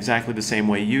 see that exactly the same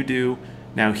way you do.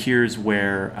 Now here's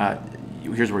where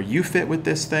you fit with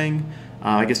this thing.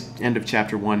 I guess end of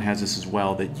chapter 1 has this as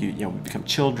well, that we become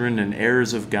children and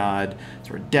heirs of God.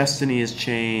 So our destiny is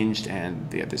changed,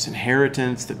 and they have this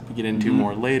inheritance that we get into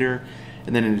more later.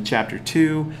 And then into chapter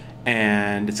 2,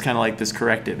 and it's kind of like this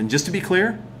corrective. And just to be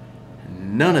clear,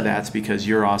 none of that's because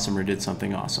you're awesome or did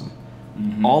something awesome.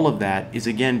 All of that is,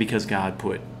 again, because God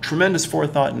put tremendous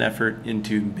forethought and effort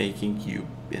into making you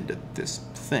into this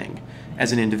thing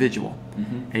as an individual.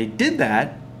 And he did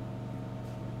that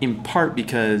in part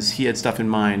because he had stuff in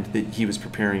mind that he was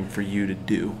preparing for you to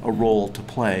do, a role to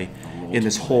play in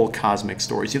this whole cosmic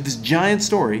story. So you have this giant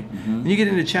story, and you get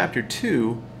into chapter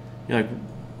 2, you're like,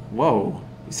 whoa,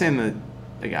 he's saying that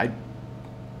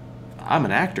I'm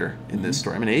an actor in this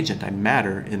story. I'm an agent. I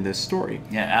matter in this story.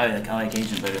 Yeah, I like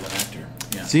agent better than actor.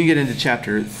 Yeah. So you get into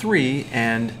chapter 3,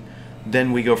 and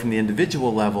then we go from the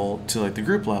individual level to like the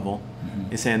group level.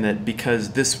 Is saying that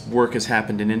because this work has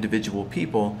happened in individual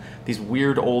people, these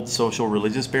weird old social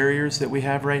religious barriers that we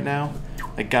have right now,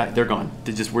 they're gone.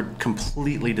 We're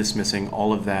completely dismissing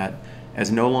all of that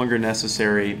as no longer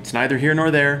necessary. It's neither here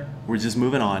nor there. We're just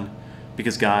moving on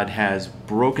because God has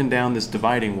broken down this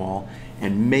dividing wall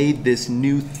and made this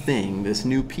new thing, this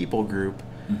new people group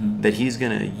that he's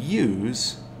going to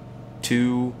use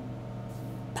to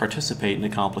participate in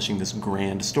accomplishing this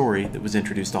grand story that was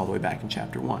introduced all the way back in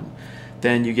chapter 1.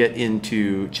 Then you get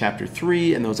into chapter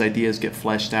 3, and those ideas get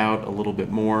fleshed out a little bit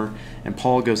more, and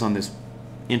Paul goes on this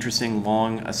interesting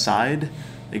long aside,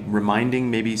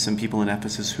 reminding maybe some people in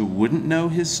Ephesus who wouldn't know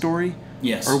his story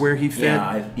or where he fit,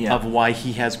 of why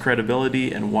he has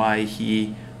credibility and why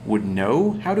he would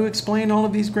know how to explain all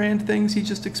of these grand things he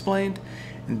just explained.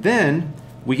 And then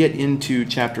we get into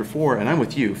chapter 4, and I'm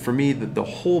with you. For me, the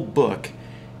whole book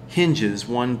hinges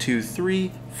 1, 2,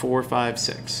 3, 4, 5,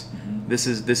 6. This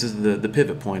is the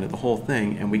pivot point of the whole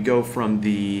thing, and we go from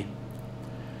the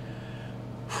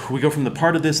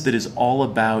part of this that is all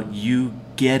about you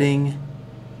getting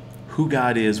who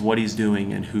God is, what he's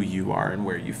doing, and who you are, and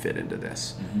where you fit into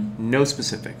this. No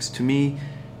specifics. To me,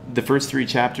 the first 3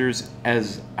 chapters,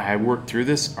 as I work through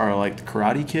this, are like the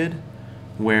Karate Kid,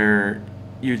 where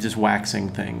you're just waxing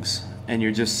things and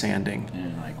you're just sanding.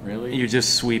 And like, really? You're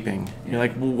just sweeping. You're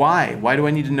like, well, why? Why do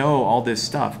I need to know all this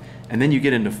stuff? And then you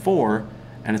get into 4,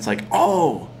 and it's like,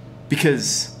 oh,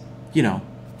 because,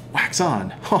 wax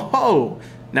on. Ho ho!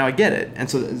 Now I get it. And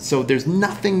so there's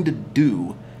nothing to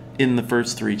do in the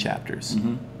first 3 chapters.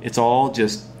 It's all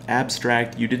just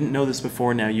abstract. You didn't know this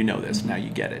before, now you know this. Now you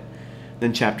get it.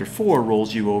 Then chapter 4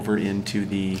 rolls you over into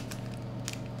the,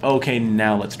 okay,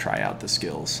 now let's try out the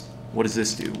skills. What does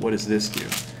this do? What does this do?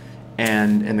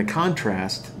 And the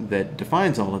contrast that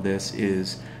defines all of this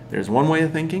is there's one way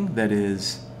of thinking that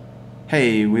is,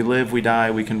 hey, we live, we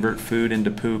die, we convert food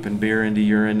into poop and beer into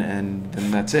urine, and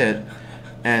then that's it.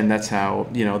 And that's how,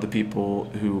 the people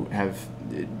who have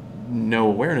no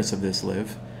awareness of this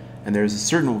live. And there's a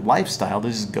certain lifestyle that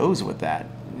just goes with that.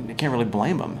 You can't really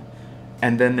blame them.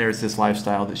 And then there's this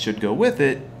lifestyle that should go with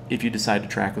it if you decide to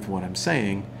track with what I'm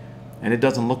saying. And it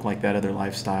doesn't look like that other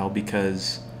lifestyle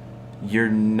because you're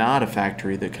not a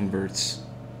factory that converts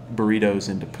burritos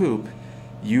into poop.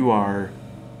 You are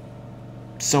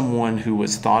someone who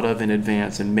was thought of in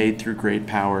advance and made through great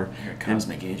power. You're a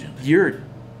cosmic agent. You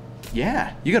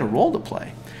got a role to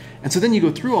play. And so then you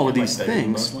go through all of these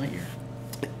things.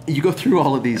 You go through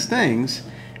all of these things,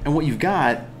 and what you've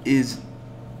got is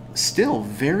still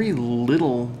very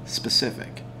little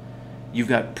specific. You've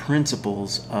got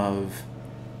principles of,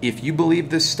 if you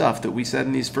believe this stuff that we said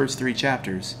in these first 3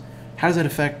 chapters, how does that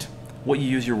affect what you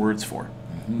use your words for,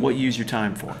 what you use your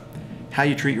time for, how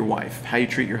you treat your wife, how you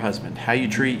treat your husband, how you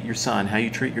treat your son, how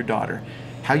you treat your daughter,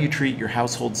 how you treat your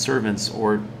household servants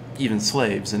or even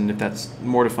slaves. And if that's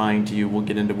mortifying to you, we'll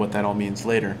get into what that all means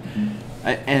later.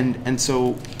 And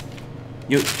so,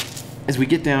 as we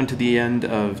get down to the end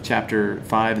of chapter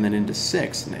 5 and then into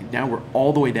 6, now we're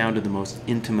all the way down to the most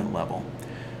intimate level.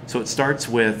 So it starts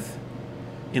with,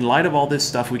 in light of all this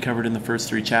stuff we covered in the first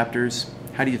 3 chapters,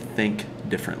 how do you think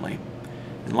differently?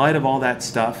 In light of all that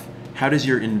stuff, how does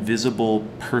your invisible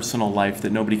personal life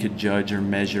that nobody could judge or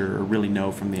measure or really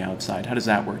know from the outside, how does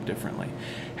that work differently?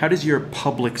 How does your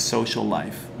public social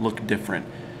life look different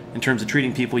in terms of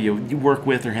treating people you work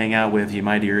with or hang out with, you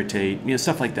might irritate,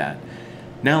 stuff like that.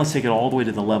 Now let's take it all the way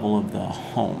to the level of the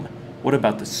home. What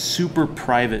about the super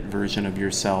private version of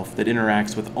yourself that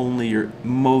interacts with only your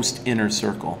most inner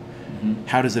circle?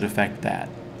 How does it affect that?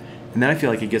 And then I feel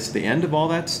like it gets to the end of all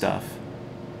that stuff,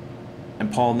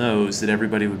 and Paul knows that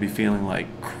everybody would be feeling like,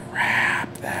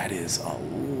 crap, that is a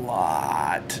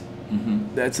lot.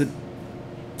 That's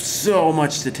so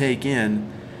much to take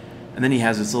in. And then he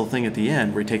has this little thing at the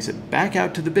end where he takes it back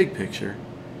out to the big picture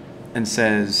and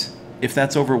says, if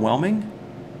that's overwhelming,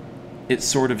 it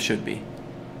sort of should be.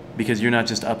 Because you're not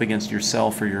just up against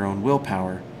yourself or your own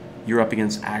willpower, you're up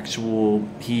against actual,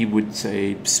 he would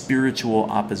say, spiritual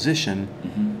opposition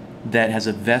that has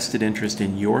a vested interest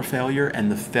in your failure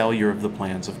and the failure of the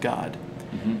plans of God.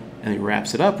 And he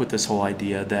wraps it up with this whole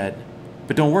idea that,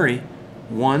 but don't worry,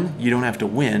 1, you don't have to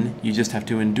win, you just have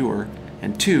to endure.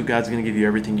 And 2, God's going to give you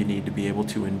everything you need to be able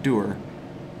to endure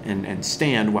and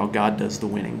stand while God does the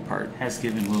winning part. Has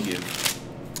given, will give.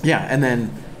 Yeah, and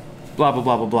then blah, blah,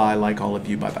 blah, blah, blah, I like all of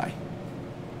you, bye-bye.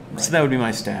 Right. So that would be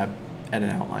my stab at an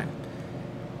outline.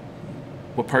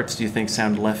 What parts do you think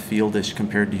sound left fieldish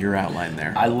compared to your outline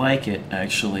there? I like it,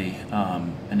 actually.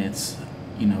 And it's,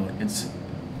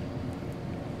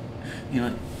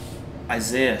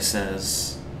 Isaiah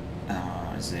says,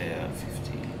 Isaiah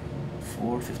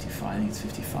 54, 55, I think it's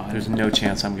 55. There's no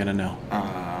chance I'm going to know.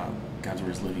 God's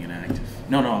word is living and active.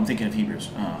 No, I'm thinking of Hebrews.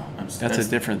 That's a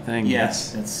different thing. Yeah,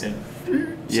 that's it.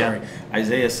 Sorry.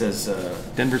 Isaiah says...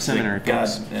 Denver Seminary. God,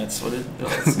 that's what it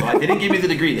is. They didn't give me the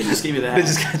degree. They just gave me the hat. They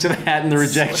just got you the hat and the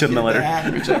rejection letter. The hat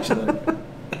and rejection letter.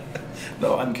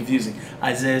 No, I'm confusing.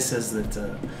 Isaiah says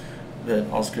that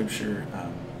all Scripture,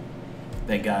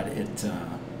 that God,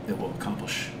 it will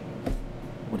accomplish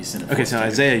what he sent it for. Okay, so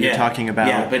Isaiah, you're talking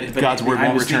about but God's word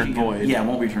won't return void. Yeah, it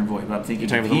won't return void. But I'm thinking you're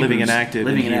talking about the living and active.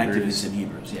 Living in and Hebrews. active is in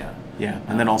Hebrews. Yeah.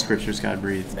 And then all Scripture is God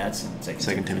breathed. That's in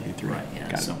 2 Timothy 3. Right.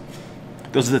 Yeah. So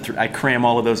those are the 3. I cram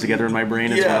all of those together in my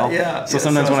brain as well. Yeah. So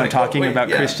sometimes when I'm talking about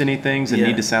Christian-y things and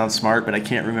need to sound smart, but I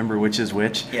can't remember which is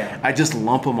which, I just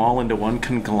lump them all into one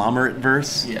conglomerate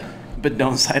verse. Yeah. But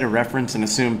don't cite a reference and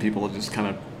assume people will just kind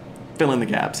of fill in the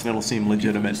gaps and it'll seem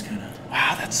legitimate.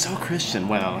 Wow, that's so Christian.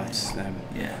 Well,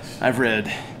 I've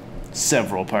read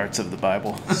several parts of the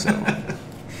Bible, so.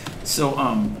 So,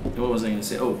 what was I going to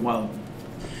say? Oh, well,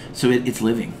 so it's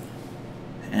living,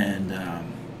 and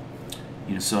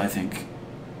so I think,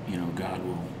 God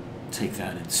will take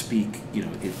that and speak.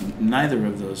 Neither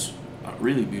of those are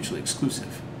really mutually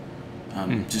exclusive.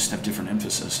 Just have different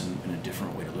emphasis and a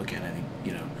different way to look at it. I think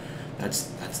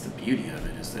That's the beauty of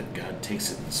it, is that God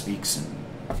takes it and speaks in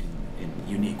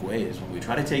unique ways. When we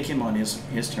try to take him on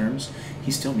his terms,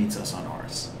 he still meets us on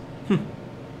ours.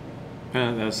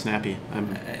 That was snappy.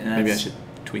 Maybe I should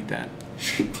tweet that.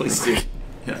 Please do.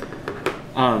 Yeah.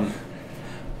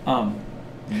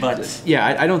 But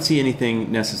yeah, I don't see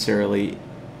anything necessarily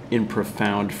in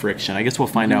profound friction. I guess we'll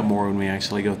find out more when we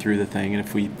actually go through the thing, and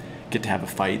if we get to have a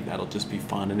fight, that'll just be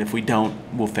fun. And if we don't,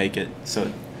 we'll fake it.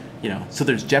 So, so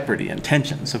there's jeopardy and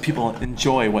tension. So people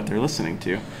enjoy what they're listening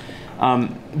to.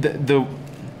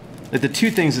 The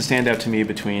two things that stand out to me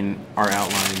between our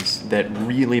outlines that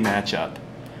really match up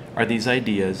are these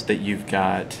ideas that you've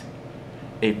got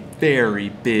a very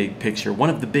big picture, one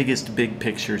of the biggest big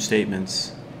picture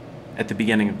statements at the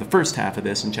beginning of the first half of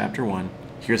this in chapter 1.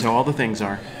 Here's how all the things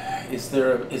are. Is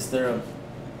there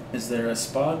a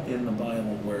spot in the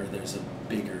Bible where there's a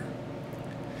bigger?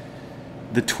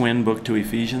 The twin book to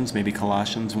Ephesians, maybe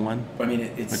Colossians 1. I mean,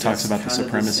 it talks about the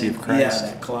supremacy of Christ.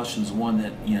 Yeah, that Colossians 1.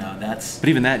 That's. But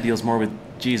even that deals more with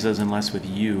Jesus and less with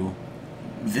you.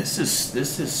 This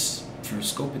is for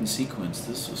scope and sequence.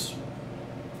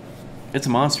 It's a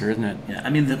monster, isn't it? Yeah, I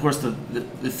mean, of course,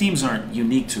 the themes aren't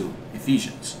unique to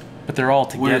Ephesians. But they're all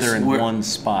together in one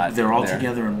spot. They're all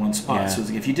together in one spot. Yeah.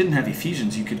 So if you didn't have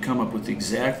Ephesians, you could come up with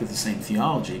exactly the same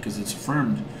theology because it's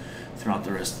affirmed throughout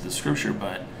the rest of the Scripture.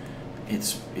 But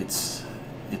it's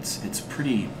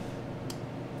pretty.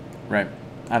 Right.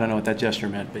 I don't know what that gesture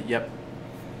meant, but yep.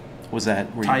 Was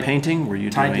that? Were you painting? Were you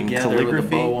tied doing together calligraphy? With a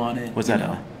bow on it. Was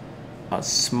that a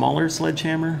smaller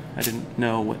sledgehammer? I didn't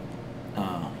know what.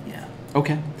 Yeah.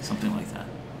 Okay. Something like that.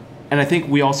 And I think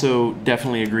we also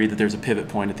definitely agree that there's a pivot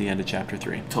point at the end of chapter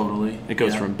 3. Totally. It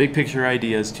goes from big picture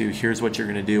ideas to here's what you're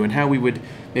going to do, and how we would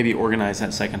maybe organize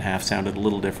that second half sounded a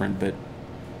little different, but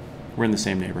we're in the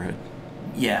same neighborhood.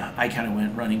 Yeah, I kind of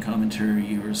went running commentary.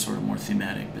 You were sort of more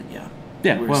thematic, but yeah.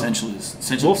 Yeah, we're well, essentially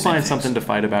we'll find something to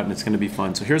fight about, and it's going to be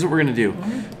fun. So here's what we're going to do.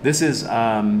 Right. This is,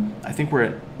 I think we're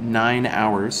at 9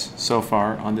 hours so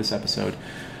far on this episode.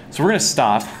 So we're going to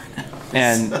stop,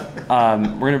 and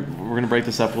we're gonna break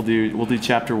this up. We'll do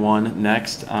chapter 1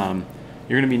 next.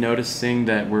 You're going to be noticing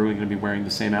that we're going to be wearing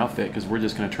the same outfit because we're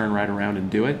just going to turn right around and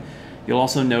do it. You'll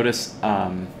also notice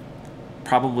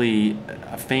probably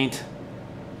a faint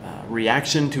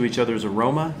reaction to each other's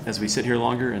aroma as we sit here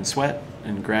longer and sweat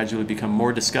and gradually become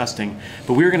more disgusting.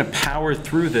 But we're going to power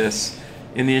through this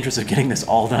in the interest of getting this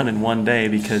all done in one day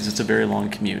because it's a very long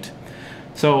commute.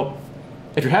 So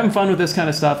if you're having fun with this kind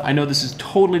of stuff, I know this is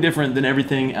totally different than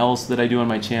everything else that I do on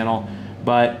my channel,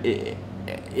 but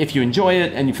if you enjoy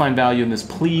it and you find value in this,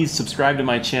 please subscribe to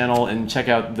my channel and check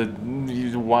out the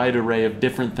wide array of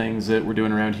different things that we're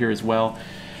doing around here as well.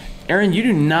 Aron, you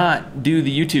do not do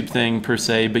the YouTube thing per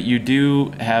se, but you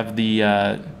do have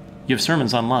you have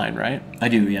sermons online, right? I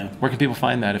do, yeah. Where can people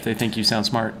find that if they think you sound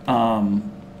smart?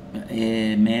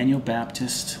 Emmanuel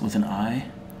Baptist with an I.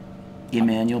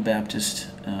 Emmanuel Baptist,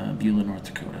 Beulah, North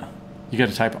Dakota. You got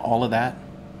to type all of that,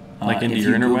 like into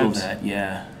your Google interwebs. That,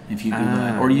 yeah. If you Google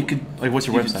that, or you could. Like, what's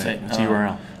your website? What's the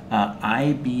URL?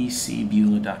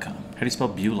 ibcbeulah.com. How do you spell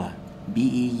Beulah?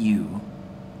 BEULAH.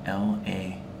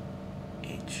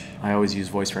 I always use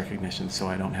voice recognition so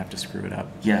I don't have to screw it up.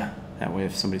 Yeah. That way,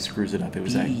 if somebody screws it up, it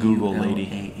was that Google lady.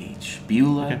 BEULAH.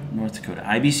 Beulah, okay. North Dakota.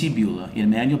 IBC Beulah,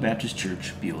 Emmanuel Baptist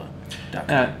Church,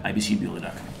 Beulah.com.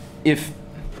 IBCBeulah.com. If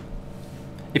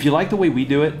you like the way we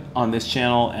do it on this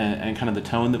channel and kind of the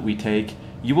tone that we take,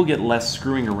 you will get less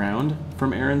screwing around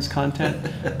from Aron's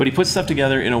content. But he puts stuff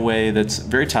together in a way that's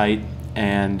very tight,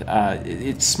 and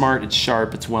it's smart, it's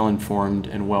sharp, it's well-informed,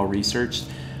 and well-researched.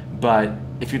 But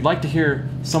if you'd like to hear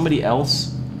somebody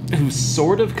else who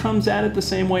sort of comes at it the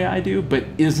same way I do, but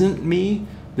isn't me,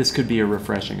 this could be a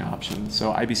refreshing option.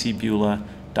 So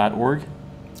ibcbeulah.org?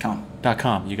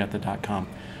 .com. You got the .com.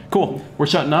 Cool. We're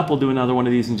shutting up. We'll do another one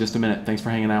of these in just a minute. Thanks for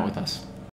hanging out with us.